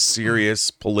 Like, it's a serious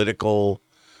political,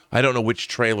 I don't know which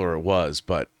trailer it was,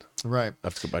 but right. I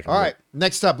have to go back and All look. right,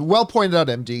 next up, well pointed out,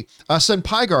 MD.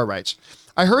 Senpaigar writes,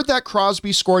 I heard that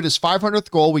Crosby scored his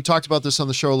 500th goal. We talked about this on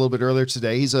the show a little bit earlier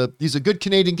today. He's a good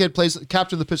Canadian kid, plays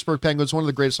captain of the Pittsburgh Penguins, one of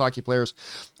the greatest hockey players.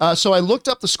 So I looked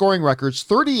up the scoring records.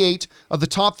 38 of the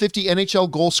top 50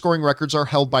 NHL goal scoring records are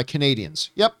held by Canadians.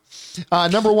 Yep.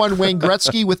 Number one, Wayne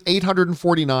Gretzky with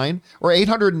 849 or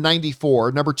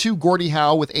 894. Number two, Gordie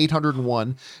Howe with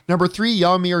 801. Number three,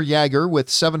 Jaromir Jagr with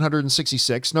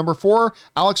 766. Number four,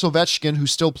 Alex Ovechkin,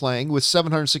 who's still playing, with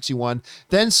 761.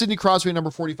 Then Sidney Crosby,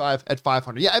 number 45 at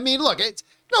 500. Yeah, I mean, look, it's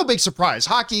no big surprise.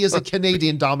 Hockey is a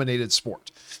Canadian-dominated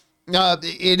sport.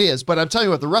 It is, but I'm telling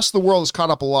you what, the rest of the world has caught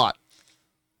up a lot.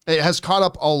 It has caught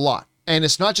up a lot. And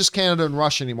it's not just Canada and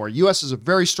Russia anymore. U.S. is a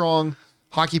very strong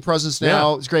hockey presence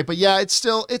now. It's great. But yeah, it's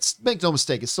make no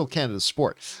mistake, it's still Canada's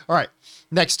sport. All right,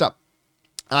 next up.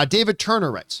 David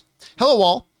Turner writes, hello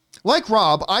all. Like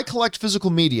Rob, I collect physical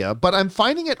media, but I'm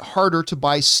finding it harder to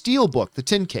buy Steelbook, the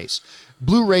tin case,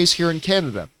 Blu-rays here in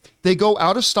Canada. They go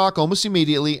out of stock almost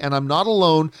immediately, and I'm not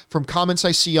alone from comments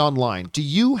I see online. Do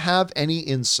you have any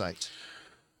insight?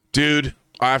 Dude,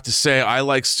 I have to say, I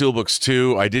like Steelbooks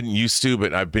too. I didn't used to,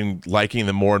 but I've been liking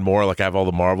them more and more. Like, I have all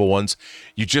the Marvel ones.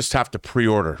 You just have to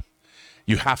pre-order.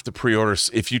 You have to pre-order.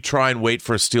 If you try and wait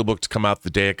for a Steelbook to come out the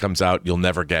day it comes out, you'll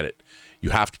never get it. You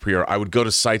have to pre-order. I would go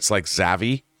to sites like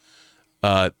Zavvi.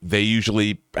 They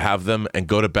usually have them, and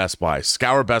go to Best Buy.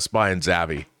 Scour Best Buy and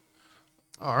Zavvi.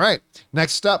 All right.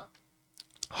 Next up,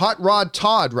 Hot Rod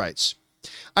Todd writes,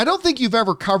 I don't think you've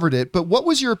ever covered it, but what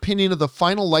was your opinion of the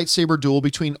final lightsaber duel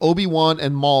between Obi-Wan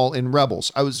and Maul in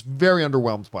Rebels? I was very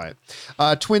underwhelmed by it.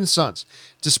 Twin Sons.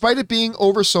 Despite it being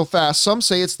over so fast, some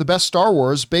say it's the best Star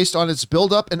Wars based on its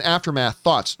build-up and aftermath.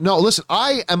 Thoughts? No, listen,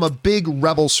 I am a big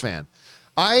Rebels fan.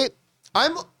 I'm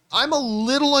a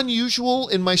little unusual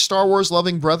in my Star Wars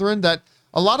loving brethren that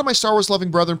a lot of my Star Wars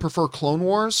loving brethren prefer Clone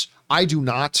Wars. I do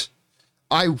not.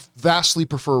 I vastly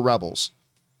prefer Rebels.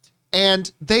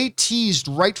 And they teased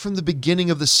right from the beginning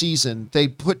of the season.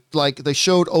 They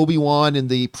showed Obi-Wan in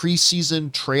the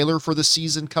preseason trailer for the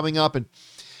season coming up. And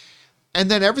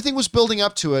then everything was building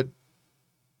up to it.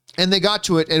 And they got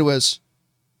to it, and it was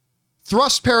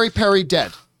thrust, parry, parry,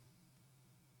 dead.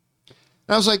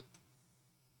 And I was like,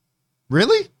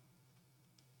 really?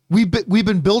 We've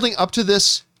been building up to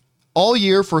this all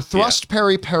year for thrust,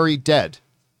 parry, parry, dead.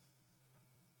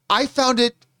 I found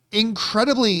it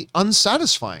incredibly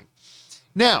unsatisfying.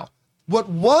 Now, what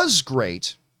was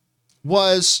great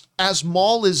was as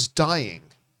Maul is dying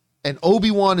and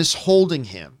Obi-Wan is holding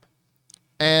him,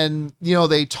 and, you know,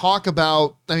 they talk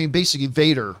about, I mean, basically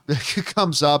Vader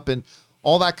comes up and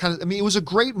all that kind of, I mean, it was a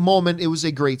great moment. It was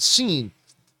a great scene,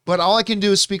 but all I can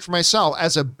do is speak for myself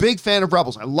as a big fan of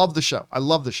Rebels. I love the show.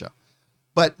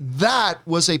 But that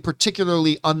was a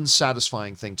particularly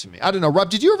unsatisfying thing to me. I don't know, Rob,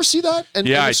 did you ever see that? I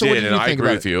did, and I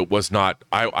agree with you. It was not,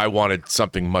 I wanted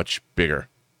something much bigger.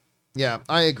 Yeah,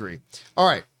 I agree. All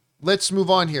right, let's move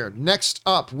on here. Next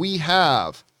up, we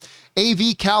have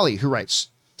A.V. Callie, who writes,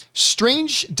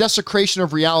 strange desecration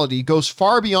of reality goes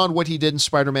far beyond what he did in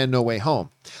Spider-Man No Way Home.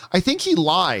 I think he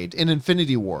lied in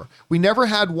Infinity War. We never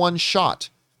had one shot.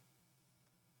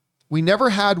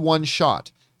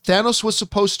 Thanos was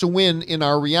supposed to win in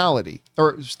our reality,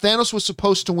 or Thanos was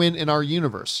supposed to win in our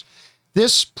universe.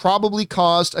 This probably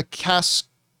caused a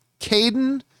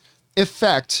cascading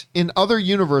effect in other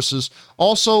universes.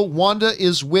 Also, Wanda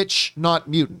is witch, not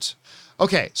mutant.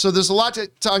 Okay, so there's a lot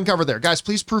to uncover there. Guys,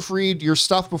 please proofread your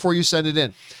stuff before you send it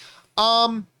in.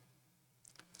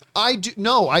 I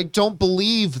don't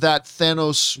believe that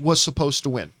Thanos was supposed to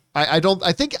win. I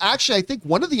think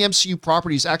one of the MCU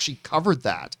properties actually covered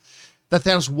that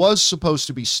Thanos was supposed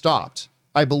to be stopped,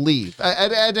 I believe,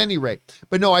 at any rate.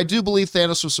 But no, I do believe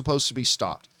Thanos was supposed to be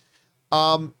stopped.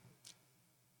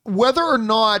 Whether or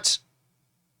not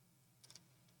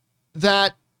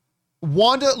that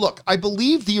Wanda, look, I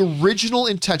believe the original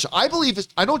intention, I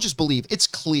don't just believe, it's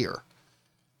clear.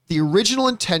 The original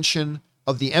intention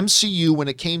of the MCU when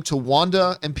it came to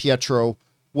Wanda and Pietro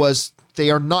was they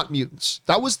are not mutants.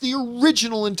 That was the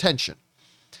original intention.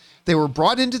 They were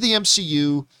brought into the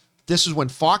MCU. This is when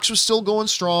Fox was still going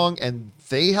strong, and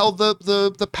they held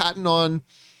the patent on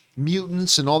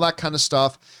mutants and all that kind of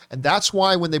stuff. And that's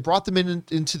why when they brought them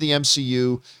into the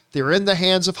MCU, they were in the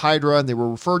hands of Hydra, and they were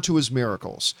referred to as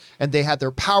miracles. And they had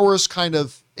their powers kind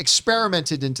of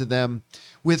experimented into them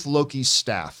with Loki's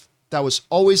staff. That was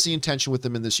always the intention with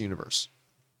them in this universe.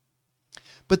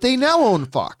 But they now own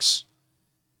Fox.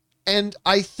 And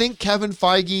I think Kevin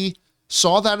Feige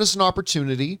saw that as an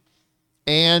opportunity,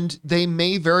 and they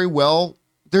may very well,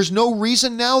 there's no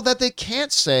reason now that they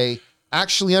can't say,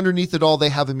 actually, underneath it all, they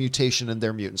have a mutation and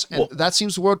they're mutants. And that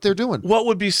seems what they're doing. What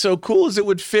would be so cool is it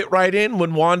would fit right in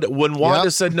when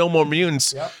Wanda said no more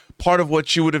mutants. Yep. Part of what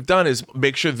she would have done is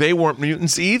make sure they weren't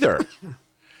mutants either.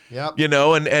 Yep. You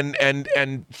know,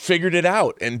 and figured it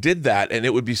out and did that. And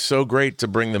it would be so great to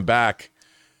bring them back.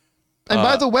 And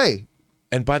by the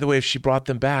way, if she brought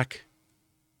them back,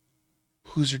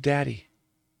 who's her daddy?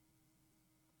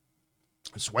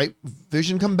 Does White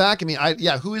Vision come back? I mean,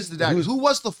 who is the daddy? Who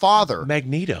was the father?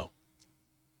 Magneto.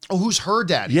 Oh, who's her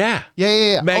daddy? Yeah.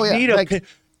 Yeah. Magneto.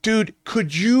 Dude,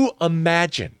 could you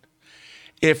imagine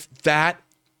if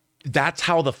that's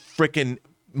how the frickin'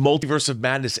 multiverse of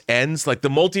madness ends? Like the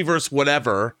multiverse,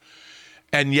 whatever,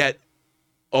 and yet,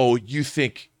 you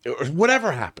think, or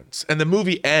whatever happens, and the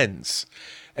movie ends,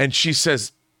 and she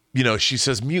says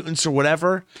mutants or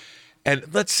whatever, and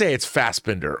let's say it's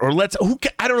Fassbender, or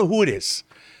I don't know who it is,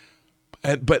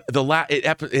 but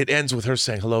it ends with her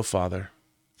saying, "Hello, Father."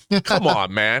 Come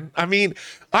on, man. I mean,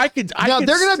 they're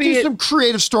gonna have to do some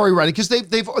creative story writing, because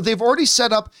they've already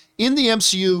set up in the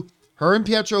MCU her and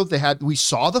Pietro. We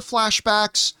saw the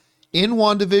flashbacks in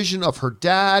WandaVision of her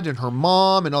dad and her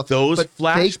mom and all those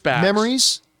flashbacks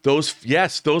memories. Those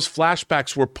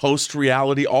flashbacks were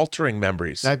post-reality altering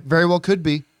memories. That very well could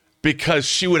be. Because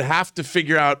she would have to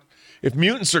figure out, if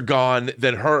mutants are gone,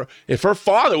 then if her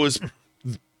father was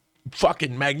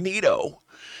fucking Magneto,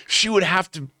 she would have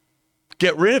to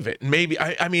get rid of it. And maybe,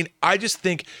 I just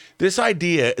think this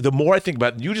idea, the more I think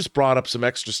about it, you just brought up some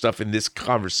extra stuff in this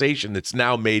conversation that's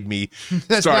now made me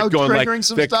start going like,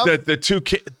 the two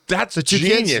kids, that's a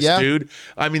genius, dude.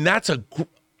 I mean,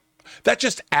 that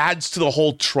just adds to the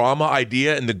whole trauma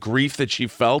idea and the grief that she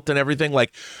felt and everything.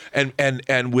 Like,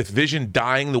 and with Vision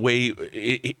dying the way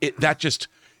that just,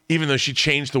 even though she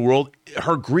changed the world,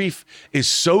 her grief is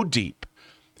so deep.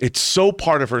 It's so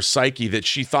part of her psyche that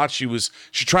she thought she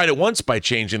tried it once by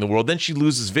changing the world. Then she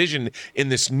loses Vision in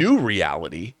this new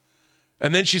reality.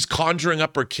 And then she's conjuring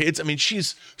up her kids. I mean,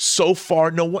 she's so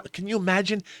far. Can you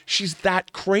imagine? She's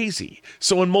that crazy.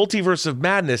 So in Multiverse of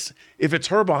Madness, if it's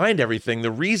her behind everything,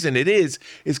 the reason it is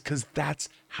because that's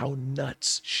how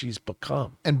nuts she's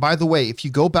become. And by the way, if you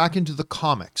go back into the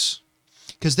comics,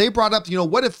 because they brought up,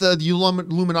 what if the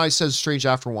Illuminati says Strange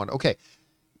after one? Okay.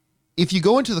 If you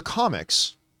go into the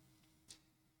comics,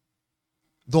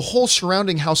 the whole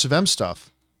surrounding House of M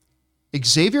stuff,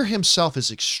 Xavier himself is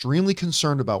extremely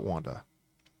concerned about Wanda.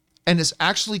 And is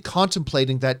actually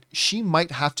contemplating that she might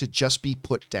have to just be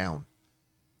put down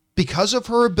because of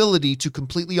her ability to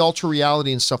completely alter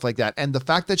reality and stuff like that. And the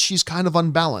fact that she's kind of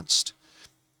unbalanced.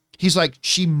 He's like,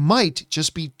 she might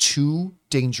just be too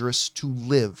dangerous to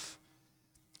live.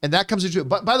 And that comes into it.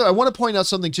 But by the way, I want to point out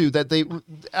something too, that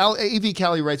AV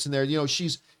Callie writes in there,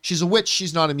 she's a witch.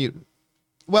 She's not a mutant.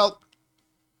 Well,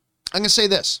 I'm going to say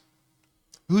this.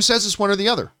 Who says it's one or the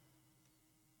other?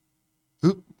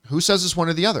 Who says it's one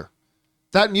or the other?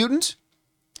 That mutant?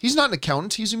 He's not an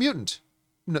accountant. He's a mutant.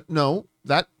 No,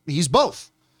 he's both.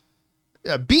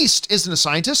 Beast isn't a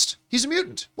scientist. He's a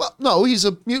mutant. Well, no, he's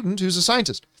a mutant who's a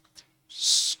scientist.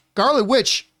 Scarlet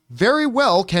Witch very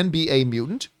well can be a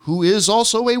mutant who is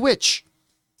also a witch.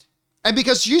 And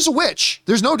because she's a witch,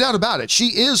 there's no doubt about it.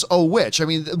 She is a witch. I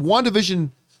mean,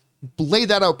 WandaVision laid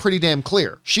that out pretty damn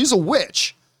clear. She's a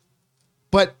witch,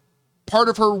 but part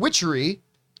of her witchery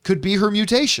could be her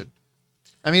mutation.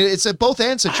 I mean, it's a both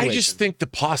and situation. I just think the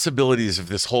possibilities of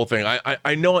this whole thing,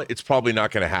 I know it's probably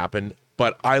not going to happen,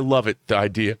 but I love it, the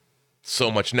idea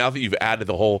so much. Now that you've added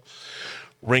the whole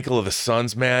wrinkle of the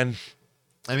Suns, man.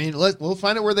 I mean, we'll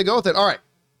find out where they go with it. All right.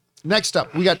 Next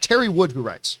up, we got Terry Wood who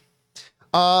writes,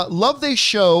 love they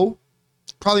show,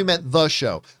 probably meant the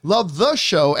show. Love the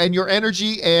show and your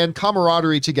energy and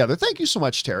camaraderie together. Thank you so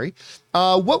much, Terry.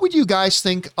 What would you guys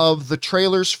think of the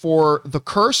trailers for The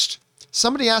Cursed?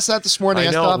 Somebody asked that this morning.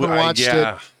 I still haven't watched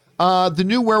it. The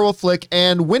new werewolf flick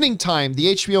and Winning Time,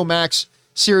 the HBO Max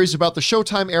series about the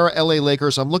Showtime era LA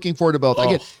Lakers. I'm looking forward to both.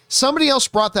 Again, somebody else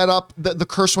brought that up, the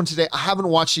Cursed one today. I haven't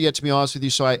watched it yet, to be honest with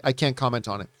you, so I can't comment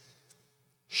on it.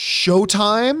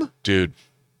 Showtime? Dude.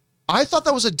 I thought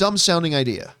that was a dumb sounding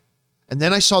idea. And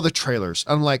then I saw the trailers.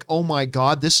 I'm like, oh my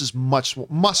God, this is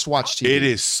must-watch TV. It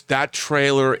is. That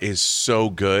trailer is so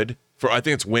good. I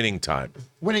think it's Winning Time.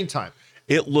 Winning Time.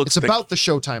 It looks. It's about the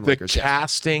Showtime Lakers. The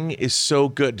casting is so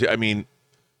good. I mean,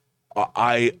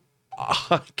 I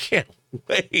can't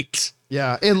wait.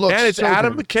 Yeah, it looks. And it's so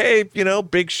Adam good.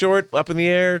 McKay. Big Short, up in the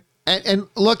air. And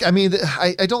look, I mean,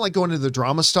 I don't like going into the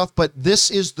drama stuff, but this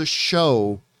is the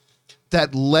show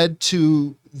that led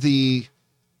to the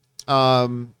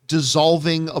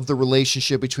dissolving of the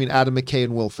relationship between Adam McKay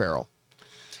and Will Ferrell.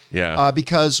 Yeah.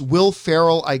 Because Will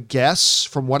Ferrell, I guess,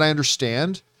 from what I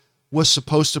understand, was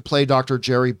supposed to play Dr.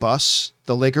 Jerry Buss,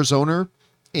 the Lakers owner,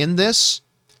 in this.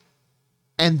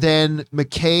 And then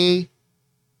McKay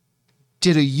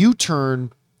did a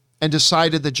U-turn and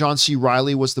decided that John C.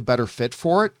 Reilly was the better fit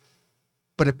for it.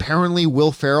 But apparently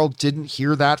Will Ferrell didn't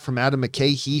hear that from Adam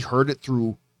McKay. He heard it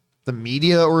through the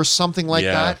media or something like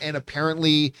that. And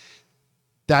apparently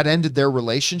that ended their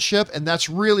relationship. And that's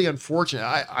really unfortunate.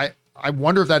 I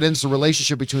wonder if that ends the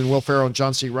relationship between Will Ferrell and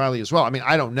John C. Reilly as well. I mean,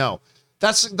 I don't know.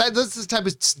 That's the type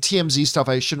of TMZ stuff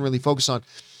I shouldn't really focus on.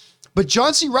 But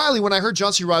John C. Reilly, when I heard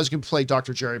John C. Reilly was going to play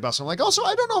Dr. Jerry Buss, I'm like, also,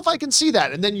 I don't know if I can see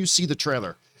that. And then you see the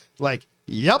trailer. Like,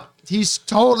 yep, he's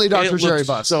totally Dr. Jerry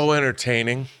Buss. So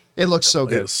entertaining. It looks so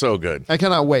good. It's so good. I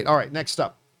cannot wait. All right, next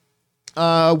up.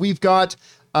 We've got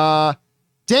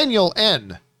Daniel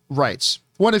N. writes,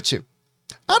 one of two.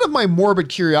 Out of my morbid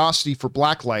curiosity for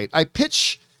Blacklight, I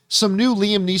pitch some new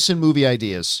Liam Neeson movie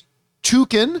ideas.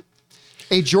 Toucan,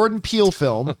 a Jordan Peele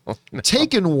film.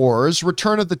 Taken Wars,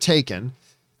 Return of the Taken.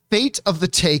 Fate of the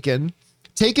Taken.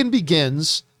 Taken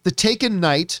Begins. The Taken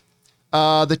Knight.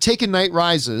 The Taken Knight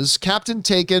Rises. Captain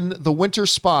Taken. The Winter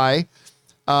Spy.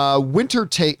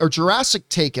 Jurassic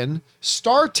Taken,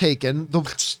 Star Taken,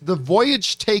 the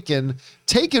Voyage Taken,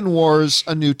 Taken Wars,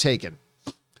 A New Taken.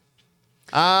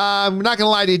 I'm not going to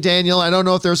lie to you, Daniel. I don't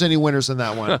know if there's any winners in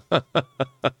that one.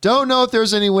 Don't know if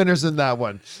there's any winners in that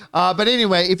one. But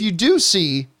anyway, if you do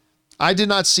see, I did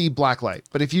not see Blacklight,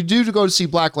 but if you do go to see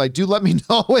Blacklight, do let me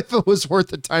know if it was worth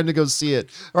the time to go see it.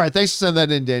 All right. Thanks for sending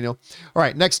that in, Daniel. All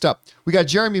right. Next up, we got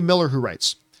Jeremy Miller who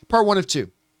writes, part 1 of 2.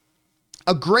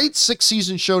 A great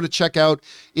 6-season show to check out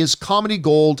is Comedy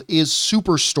Gold is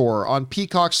Superstore on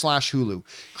Peacock/Hulu.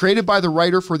 Created by the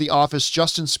writer for The Office,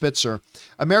 Justin Spitzer,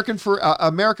 America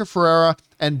Ferrera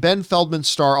and Ben Feldman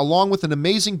star, along with an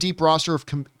amazing deep roster of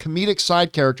comedic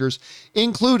side characters,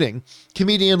 including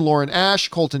comedian Lauren Ash,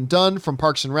 Colton Dunn from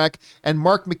Parks and Rec, and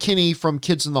Mark McKinney from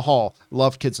Kids in the Hall.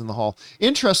 Love Kids in the Hall.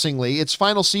 Interestingly, its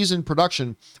final season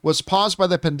production was paused by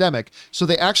the pandemic, so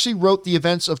they actually wrote the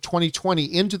events of 2020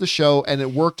 into the show, and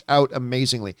it worked out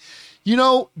amazingly. You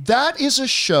know, that is a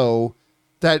show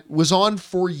that was on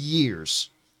for years,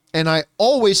 and I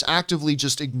always actively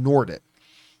just ignored it.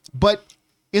 But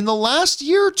in the last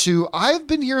year or two, I've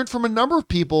been hearing from a number of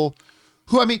people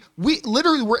who, I mean, we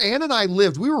literally, where Ann and I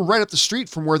lived, we were right up the street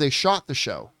from where they shot the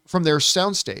show, from their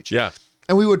soundstage. Yeah.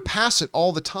 And we would pass it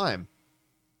all the time.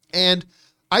 And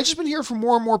I just been hearing from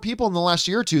more and more people in the last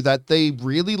year or two that they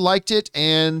really liked it.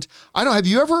 And I don't know, have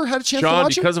you ever had a chance to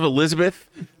watch it? Because of Elizabeth,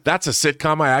 that's a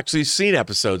sitcom I actually seen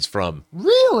episodes from.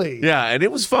 Really? Yeah, and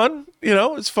it was fun. You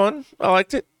know, it's fun. I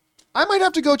liked it. I might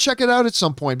have to go check it out at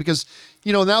some point because,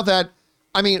 you know, now that,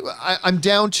 I mean, I'm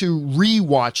down to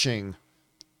rewatching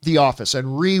The Office and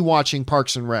rewatching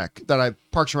Parks and Rec.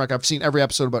 Parks and Rec, I've seen every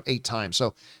episode about 8 times.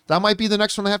 So that might be the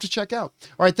next one I have to check out.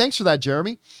 All right, thanks for that,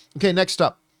 Jeremy. Okay, next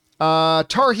up.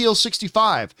 Tar Heels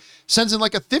 65 sends in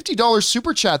like a $50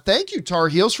 super chat. Thank you, Tar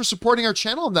Heels, for supporting our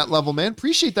channel on that level, man.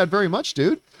 Appreciate that very much,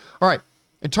 dude. All right,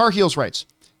 and Tar Heels writes,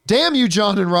 damn you,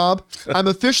 John and Rob. I'm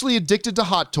officially addicted to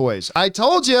hot toys. I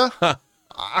told you.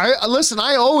 Listen,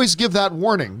 I always give that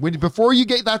warning. Before you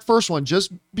get that first one,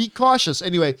 just be cautious.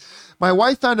 Anyway, my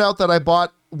wife found out that I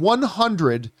bought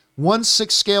 100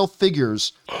 1/6 scale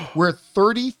figures worth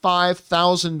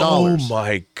 $35,000. Oh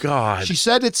my God. She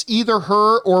said it's either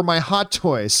her or my Hot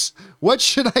Toys. What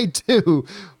should I do?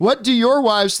 What do your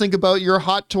wives think about your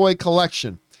Hot Toy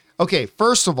collection? Okay,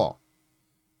 first of all,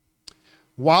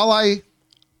 while I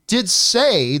did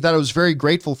say that I was very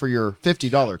grateful for your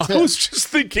 $50 tip. I was just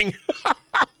thinking.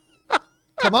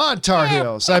 Come on, Tar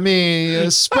Heels. I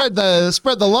mean, spread the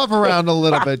love around a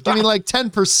little bit. Give me like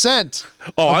 10%.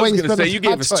 Oh, I was going to say you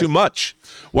gave us too much.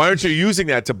 Why aren't you using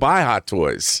that to buy Hot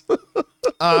Toys?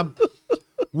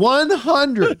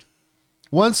 100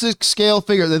 1/6 scale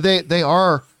figure. They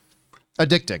are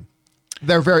addicting.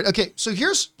 They're very okay. So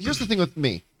here's the thing with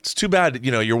me. It's too bad,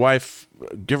 your wife.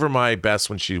 Give her my best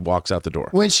when she walks out the door.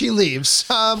 When she leaves.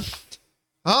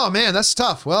 Oh man, that's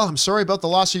tough. Well, I'm sorry about the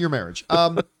loss of your marriage.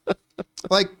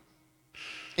 Like,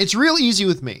 it's real easy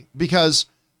with me because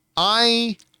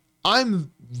I'm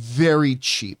very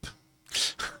cheap.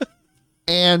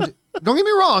 And don't get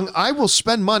me wrong, I will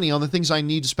spend money on the things I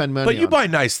need to spend money on. But you buy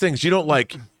nice things. You don't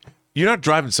you're not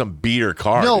driving some beater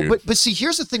car. No, dude. but see,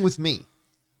 here's the thing with me.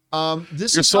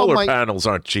 Your solar panels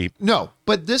aren't cheap. No,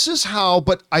 but this is how,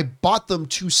 but I bought them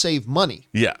to save money.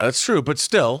 Yeah, that's true, but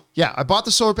still. Yeah, I bought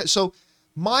the solar panel. So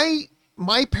my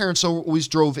parents always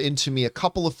drove into me a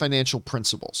couple of financial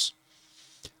principles.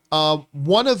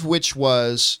 One of which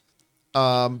was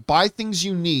buy things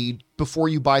you need before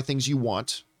you buy things you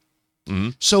want.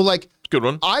 Mm-hmm. So like, good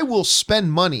one. I will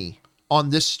spend money on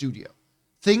this studio.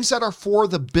 Things that are for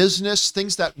the business,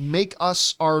 things that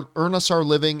earn us our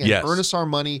living and earn us our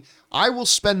money. I will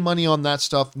spend money on that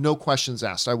stuff. No questions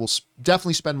asked. I will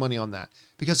definitely spend money on that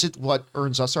because it's what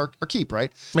earns us our keep,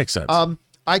 right? Makes sense.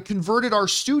 I converted our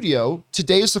studio.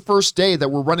 Today is the first day that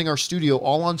we're running our studio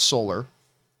all on solar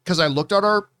because I looked at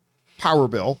our power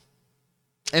bill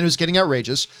and it was getting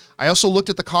outrageous. I also looked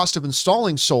at the cost of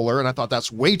installing solar and I thought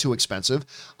that's way too expensive.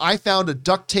 I found a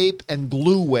duct tape and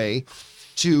glue way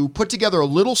to put together a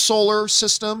little solar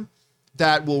system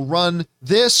that will run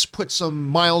this, put some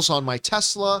miles on my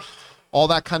Tesla, all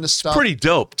that kind of stuff. Pretty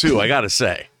dope too, I gotta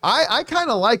say. I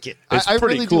kind of like it. It's I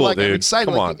pretty really cool, do like it. I'm dude.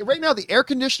 excited. Come on. Right now, the air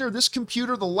conditioner, this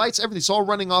computer, the lights, everything's all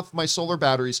running off my solar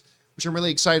batteries, which I'm really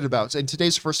excited about. And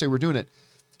today's the first day we're doing it.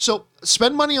 So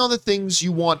spend money on the things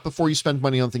you want before you spend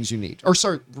money on things you need. Or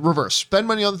sorry, reverse. Spend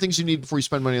money on the things you need before you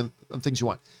spend money on things you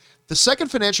want. The second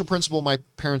financial principle my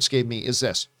parents gave me is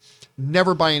this.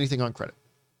 Never buy anything on credit.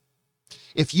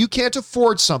 If you can't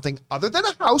afford something other than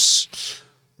a house,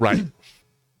 right.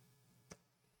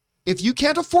 If you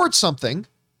can't afford something,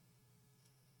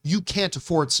 you can't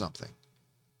afford something.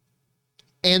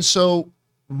 And so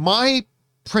my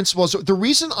principle is the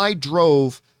reason I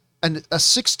drove a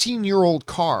 16-year-old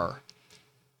car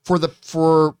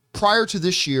for prior to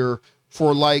this year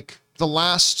for like the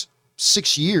last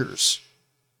 6 years,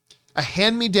 a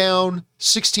hand-me-down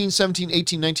 16, 17,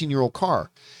 18, 19-year-old car,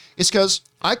 is because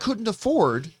I couldn't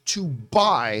afford to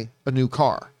buy a new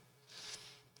car.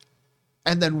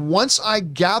 And then once I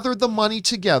gathered the money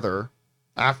together,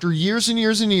 after years and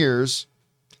years and years,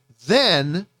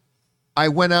 then I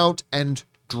went out and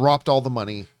dropped all the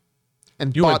money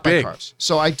and bought my cars.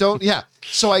 So I don't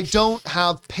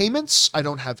have payments. I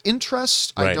don't have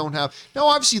interest. Right. I don't have, no,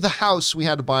 obviously the house we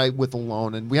had to buy with a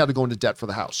loan and we had to go into debt for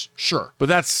the house. Sure. But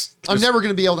I'm never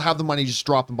going to be able to have the money just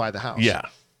drop and buy the house. Yeah.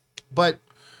 But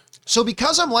so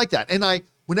because I'm like that, and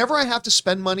whenever I have to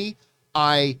spend money,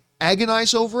 I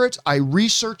agonize over it. I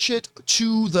research it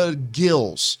to the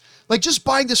gills. Like just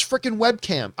buying this freaking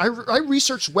webcam. I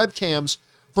researched webcams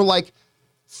for like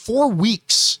 4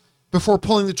 weeks before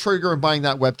pulling the trigger and buying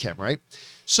that webcam, right?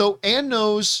 So Ann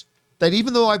knows that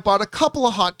even though I bought a couple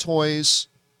of Hot Toys,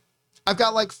 I've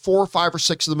got like 4 or 5 or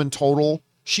 6 of them in total.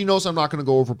 She knows I'm not going to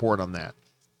go overboard on that.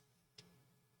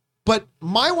 But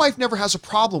my wife never has a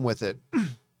problem with it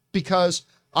because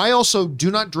I also do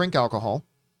not drink alcohol.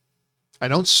 I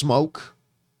don't smoke.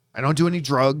 I don't do any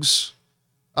drugs.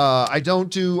 I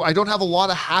don't have a lot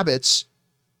of habits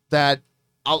that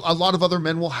a lot of other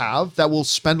men will have that will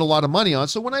spend a lot of money on.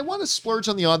 So when I want to splurge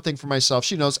on the odd thing for myself,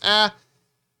 she knows, other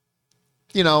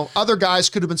guys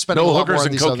could have been spending a lot more on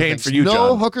these other things. For you, no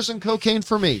John. hookers and cocaine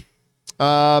for me.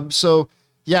 So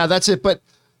yeah, that's it. But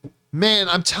man,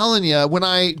 I'm telling you, when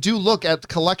I do look at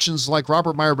collections like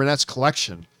Robert Meyer Burnett's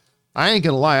collection, I ain't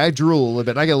gonna lie, I drool a little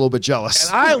bit. I get a little bit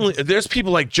jealous. And there's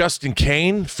people like Justin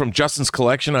Kane from Justin's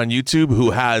Collection on YouTube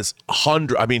who has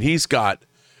 100. I mean, he's got.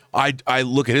 I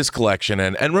look at his collection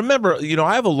and remember,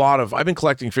 I've been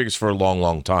collecting figures for a long,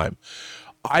 long time.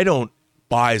 I don't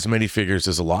buy as many figures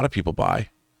as a lot of people buy.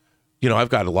 I've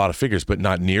got a lot of figures, but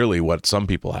not nearly what some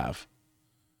people have.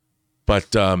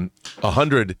 But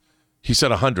 100 He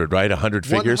said 100, right? 100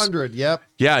 figures. 100, yep.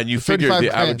 Yeah, and you figure 35 the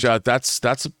grand. average out.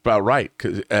 That's about right,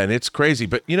 and it's crazy.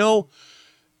 But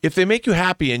if they make you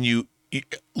happy, and you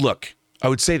look, I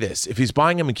would say this: if he's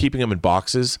buying them and keeping them in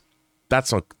boxes,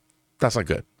 that's not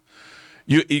good.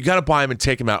 You got to buy them and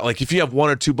take them out. Like if you have 1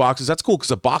 or 2 boxes, that's cool because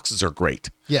the boxes are great.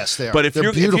 Yes, they are. But if They're you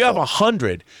have beautiful.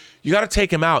 100, you got to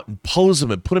take them out and pose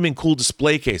them and put them in cool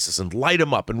display cases and light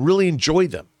them up and really enjoy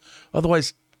them.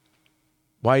 Otherwise,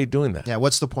 why are you doing that? Yeah,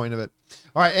 what's the point of it?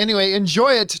 All right, anyway,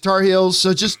 enjoy it, Tar Heels.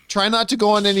 So just try not to go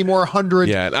on any more 100.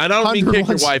 Yeah, and I don't mean kick your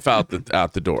ones. wife out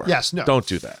the door. Yes, no. Don't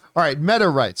do that. All right, Meta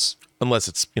writes, Unless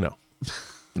it's,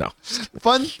 no.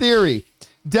 fun theory.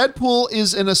 Deadpool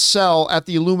is in a cell at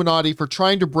the Illuminati for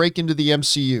trying to break into the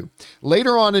MCU.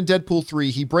 Later on in Deadpool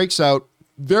 3, he breaks out,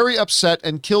 very upset,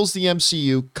 and kills the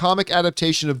MCU. Comic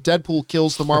adaptation of Deadpool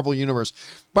kills the Marvel Universe.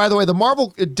 By the way,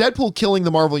 Deadpool killing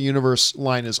the Marvel Universe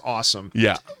line is awesome.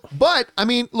 Yeah. But, I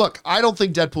mean, look, I don't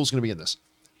think Deadpool's going to be in this.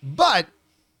 But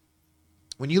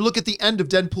when you look at the end of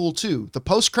Deadpool 2, the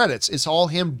post-credits, it's all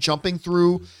him jumping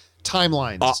through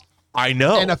timelines. I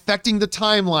know. And affecting the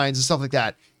timelines and stuff like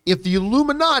that. If the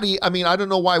Illuminati, I mean, I don't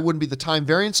know why it wouldn't be the Time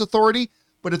Variance Authority,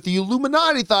 but if the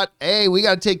Illuminati thought, hey, we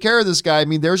got to take care of this guy, I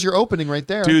mean, there's your opening right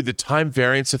there. Dude, the Time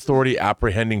Variance Authority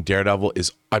apprehending Daredevil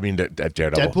is,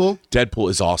 Daredevil.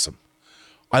 Deadpool is awesome.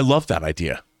 I love that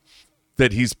idea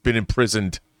that he's been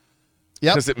imprisoned.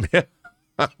 Yep.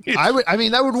 I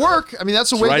mean, that would work. I mean,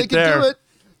 that's the way right they could do it.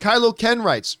 Kylo Ken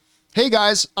writes, hey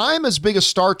guys, I'm as big a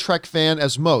Star Trek fan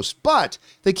as most, but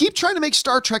they keep trying to make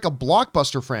Star Trek a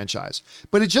blockbuster franchise,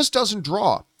 but it just doesn't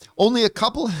draw. Only a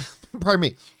couple have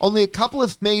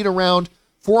made around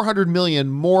 400 million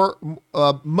more,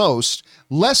 most,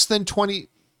 less than 20.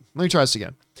 Let me try this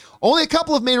again. Only a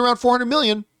couple have made around 400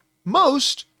 million,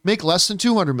 most make less than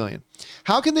 200 million.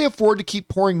 How can they afford to keep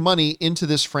pouring money into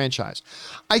this franchise?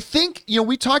 I think,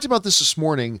 we talked about this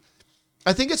morning.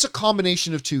 I think it's a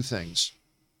combination of two things.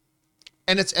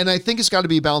 And I think it's got to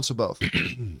be a balance of both.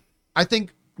 I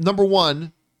think number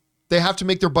one, they have to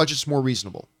make their budgets more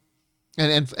reasonable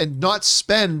and not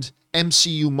spend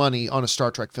MCU money on a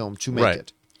Star Trek film to make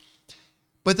it.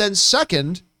 But then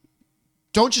second,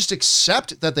 don't just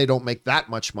accept that they don't make that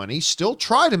much money. Still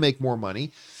try to make more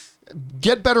money.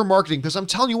 Get better marketing. Because I'm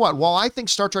telling you what, while I think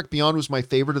Star Trek Beyond was my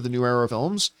favorite of the new era of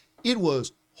films, it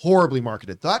was horribly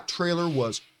marketed. That trailer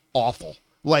was awful.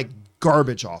 Like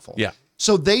garbage awful. Yeah.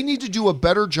 So they need to do a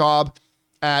better job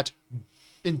at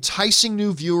enticing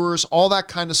new viewers, all that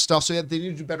kind of stuff. So they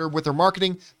need to do better with their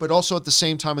marketing, but also at the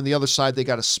same time, on the other side, they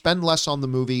got to spend less on the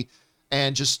movie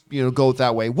and just, go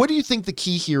that way. What do you think the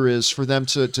key here is for them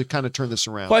to kind of turn this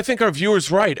around? Well, I think our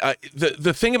viewer's right.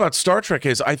 The thing about Star Trek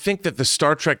is I think that the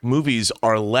Star Trek movies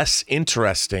are less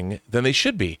interesting than they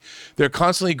should be. They're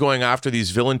constantly going after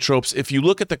these villain tropes. If you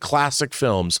look at the classic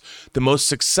films, the most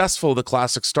successful of the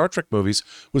classic Star Trek movies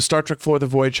was Star Trek IV: The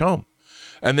Voyage Home.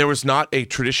 And there was not a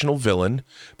traditional villain.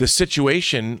 The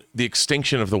situation, the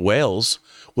extinction of the whales,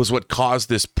 was what caused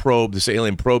this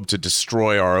alien probe to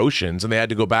destroy our oceans. And they had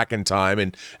to go back in time.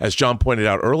 And as John pointed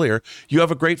out earlier, you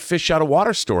have a great fish out of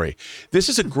water story. This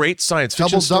is a great science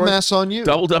fiction story. Double dumbass on you.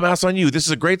 Double dumbass on you. This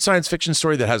is a great science fiction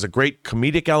story that has a great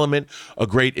comedic element, a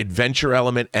great adventure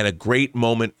element, and a great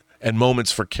moments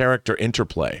for character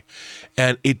interplay.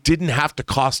 And it didn't have to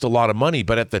cost a lot of money,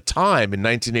 but at the time in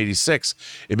 1986,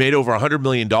 it made over $100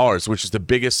 million, which is the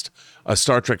biggest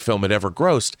Star Trek film it ever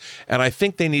grossed. And I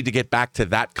think they need to get back to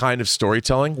that kind of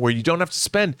storytelling where you don't have to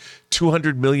spend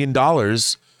 $200 million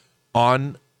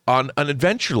on an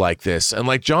adventure like this. And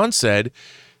like John said,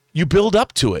 you build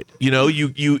up to it.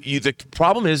 The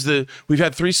problem is that we've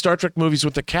had 3 Star Trek movies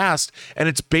with the cast, and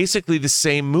it's basically the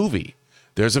same movie.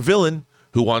 There's a villain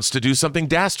who wants to do something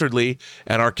dastardly,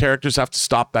 and our characters have to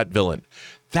stop that villain.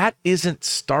 That isn't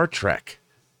Star Trek.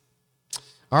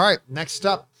 All right, next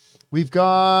up, we've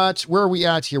got, where are we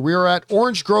at here? We are at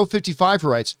Orange Grove 55, who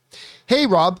writes, hey,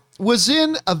 Rob, was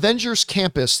in Avengers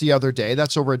Campus the other day,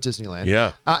 that's over at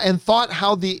Disneyland, and thought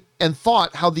how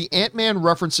the Ant-Man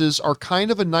references are kind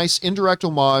of a nice indirect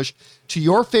homage to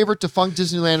your favorite defunct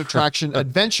Disneyland attraction,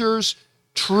 Adventures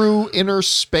Through Inner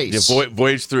Space. Yeah,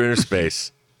 Voyage Through Inner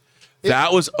Space.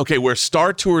 That was where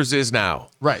Star Tours is now.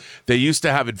 Right. They used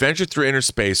to have Adventure Through Inner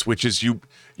Space, which is you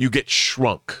get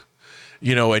shrunk,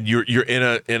 and you're in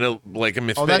a like a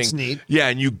thing. Oh, that's neat. Yeah,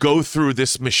 and you go through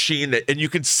this machine and you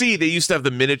can see they used to have the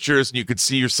miniatures, and you could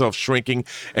see yourself shrinking,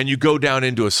 and you go down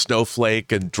into a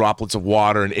snowflake and droplets of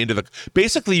water and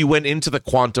basically you went into the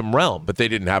quantum realm, but they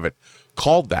didn't have it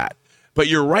called that. But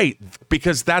you're right,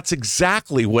 because that's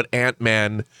exactly what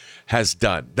Ant-Man has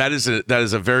done. That is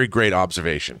a very great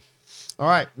observation. All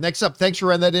right, next up, thanks for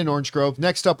writing that in, Orange Grove.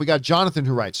 Next up, we got Jonathan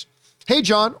who writes, "Hey,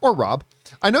 John, or Rob,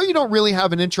 I know you don't really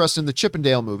have an interest in the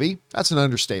Chippendale movie." That's an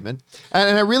understatement.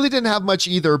 And I really didn't have much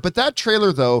either, but that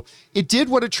trailer, though, it did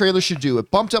what a trailer should do.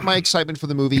 It bumped up my excitement for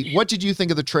the movie. What did you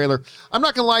think of the trailer? I'm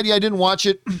not going to lie to you, I didn't watch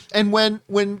it. And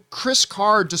when Chris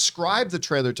Carr described the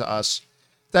trailer to us,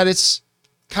 that it's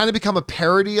kind of become a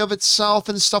parody of itself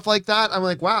and stuff like that, I'm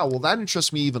like, wow, well, that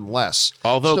interests me even less.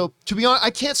 Although, so to be honest, I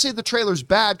can't say the trailer's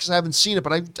bad because I haven't seen it,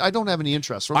 but I don't have any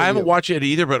interest. I haven't watched it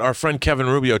either, but our friend Kevin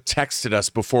Rubio texted us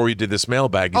before we did this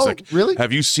mailbag. He's like, really?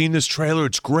 Have you seen this trailer?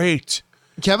 It's great.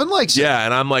 Kevin likes it. Yeah,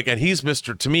 and I'm like, and he's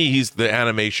to me, he's the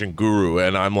animation guru.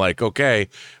 And I'm like, okay,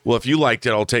 well, if you liked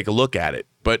it, I'll take a look at it.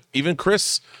 But even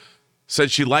Chris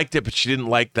said she liked it, but she didn't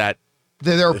like that.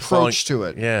 Their approach to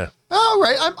it. Yeah. All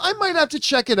right, I might have to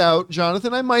check it out,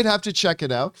 Jonathan. I might have to check it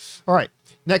out. All right,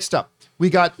 next up, we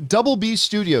got Double B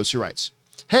Studios who writes,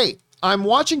 "Hey, I'm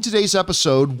watching today's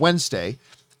episode Wednesday,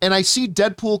 and I see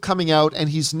Deadpool coming out, and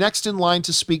he's next in line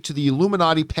to speak to the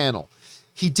Illuminati panel.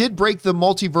 He did break the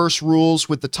multiverse rules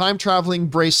with the time-traveling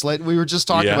bracelet. We were just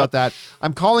talking about that.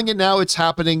 I'm calling it now. It's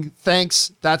happening.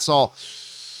 Thanks. That's all."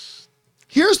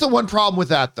 Here's the one problem with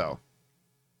that, though.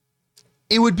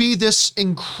 It would be this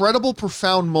incredible,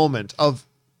 profound moment of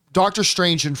Doctor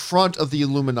Strange in front of the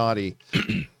Illuminati.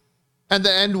 And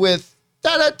the end with,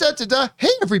 da-da-da-da-da, "Hey,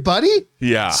 everybody.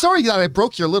 Yeah. Sorry that I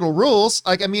broke your little rules."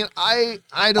 Like, I mean, I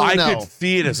don't know. I could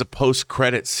see it as a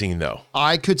post-credit scene, though.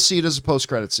 I could see it as a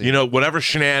post-credit scene. You know, whatever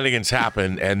shenanigans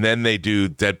happen, and then they do,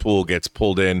 Deadpool gets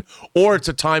pulled in, or it's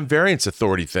a time variance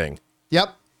authority thing.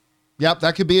 Yep,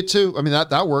 that could be it, too. I mean,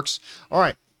 that works. All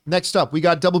right. Next up, we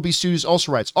got Double B Studios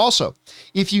also writes, "Also,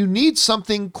 if you need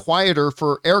something quieter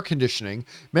for air conditioning,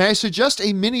 may I suggest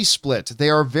a mini split? They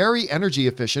are very energy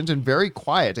efficient and very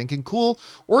quiet and can cool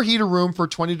or heat a room for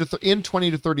 20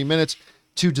 to 30 minutes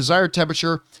to desired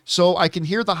temperature, so I can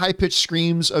hear the high-pitched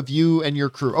screams of you and your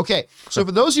crew." Okay, so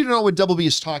for those of you who don't know what Double B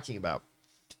is talking about,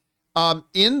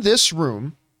 in this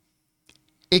room,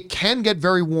 it can get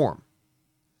very warm,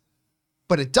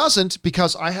 but it doesn't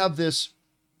because I have this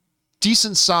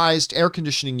decent sized air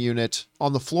conditioning unit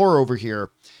on the floor over here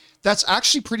that's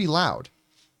actually pretty loud.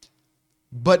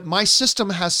 But my system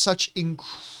has such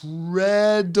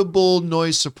incredible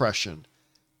noise suppression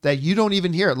that you don't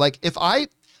even hear it. Like, if I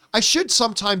should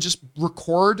sometime just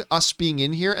record us being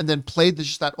in here and then play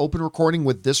just that open recording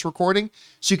with this recording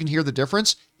so you can hear the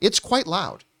difference. It's quite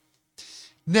loud.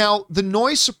 Now, the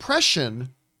noise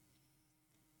suppression,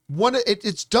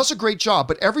 it does a great job,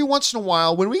 but every once in a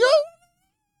while when we go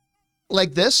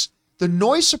like this, the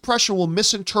noise suppression will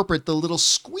misinterpret the little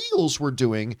squeals we're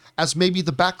doing as maybe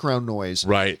the background noise.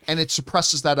 Right. And it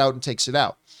suppresses that out and takes it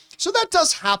out. So that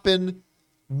does happen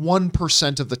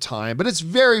 1% of the time, but it's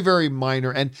very, very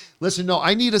minor. And listen, no,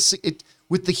 I need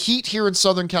with the heat here in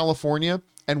Southern California,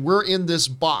 and we're in this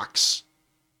box,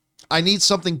 I need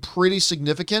something pretty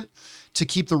significant to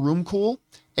keep the room cool.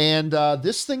 And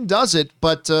this thing does it,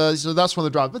 but so that's one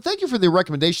of the drops. But thank you for the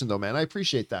recommendation, though, man. I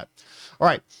appreciate that. All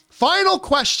right. Final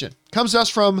question comes to us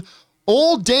from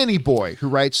Old Danny Boy, who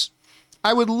writes,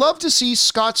 "I would love to see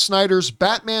Scott Snyder's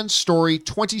Batman story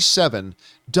 27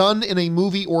 done in a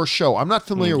movie or show." I'm not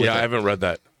familiar with it. Yeah, I haven't read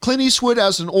that. Clint Eastwood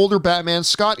as an older Batman,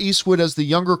 Scott Eastwood as the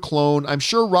younger clone. I'm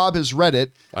sure Rob has read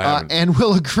it and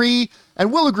will agree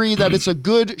that it's a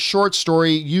good short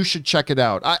story. You should check it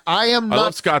out. I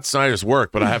love Scott Snyder's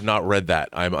work, but I have not read that.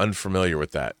 I'm unfamiliar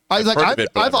with that.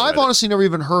 I've honestly never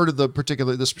even heard of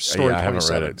this story. Yeah, I haven't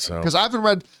read it, so because I haven't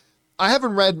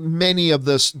read many of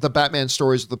the Batman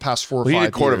stories of the past 4 or 5 years. He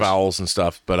did Court of Owls and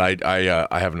stuff, but I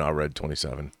have not read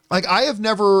 27. Like I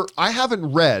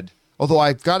haven't read, although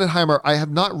I've got it higher, I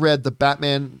have not read The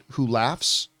Batman Who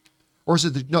Laughs, or is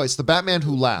it it's The Batman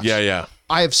Who Laughs. Yeah.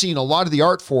 I have seen a lot of the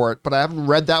art for it, but I haven't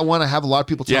read that one. I have a lot of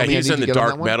people tell me I need to get on that one. Yeah, he's in the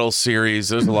Dark Metal series.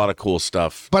 There's a lot of cool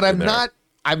stuff. But I'm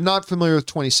not familiar with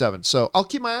 27, so I'll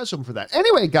keep my eyes open for that.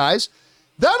 Anyway, guys,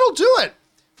 that'll do it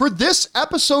for this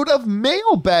episode of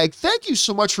Mailbag. Thank you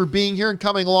so much for being here and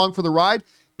coming along for the ride.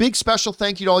 Big special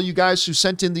thank you to all you guys who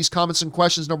sent in these comments and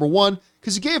questions. Number one,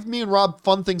 because you gave me and Rob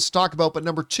fun things to talk about. But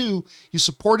number two, you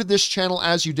supported this channel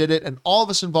as you did it, and all of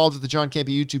us involved with the John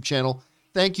Campea YouTube channel.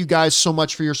 Thank you guys so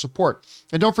much for your support.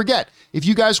 And don't forget, if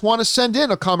you guys want to send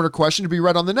in a comment or question to be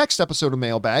read on the next episode of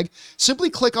Mailbag, simply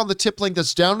click on the tip link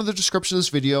that's down in the description of this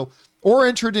video or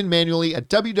enter it in manually at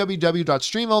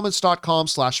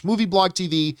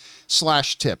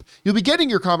www.streamelements.com/movieblogtv/tip. You'll be getting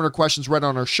your comment or questions read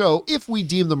on our show if we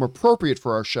deem them appropriate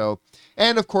for our show.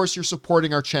 And of course, you're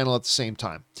supporting our channel at the same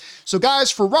time. So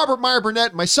guys, for Robert Meyer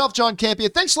Burnett, myself, John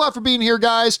Campea, thanks a lot for being here,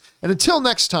 guys. And until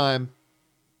next time,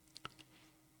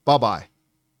 bye-bye.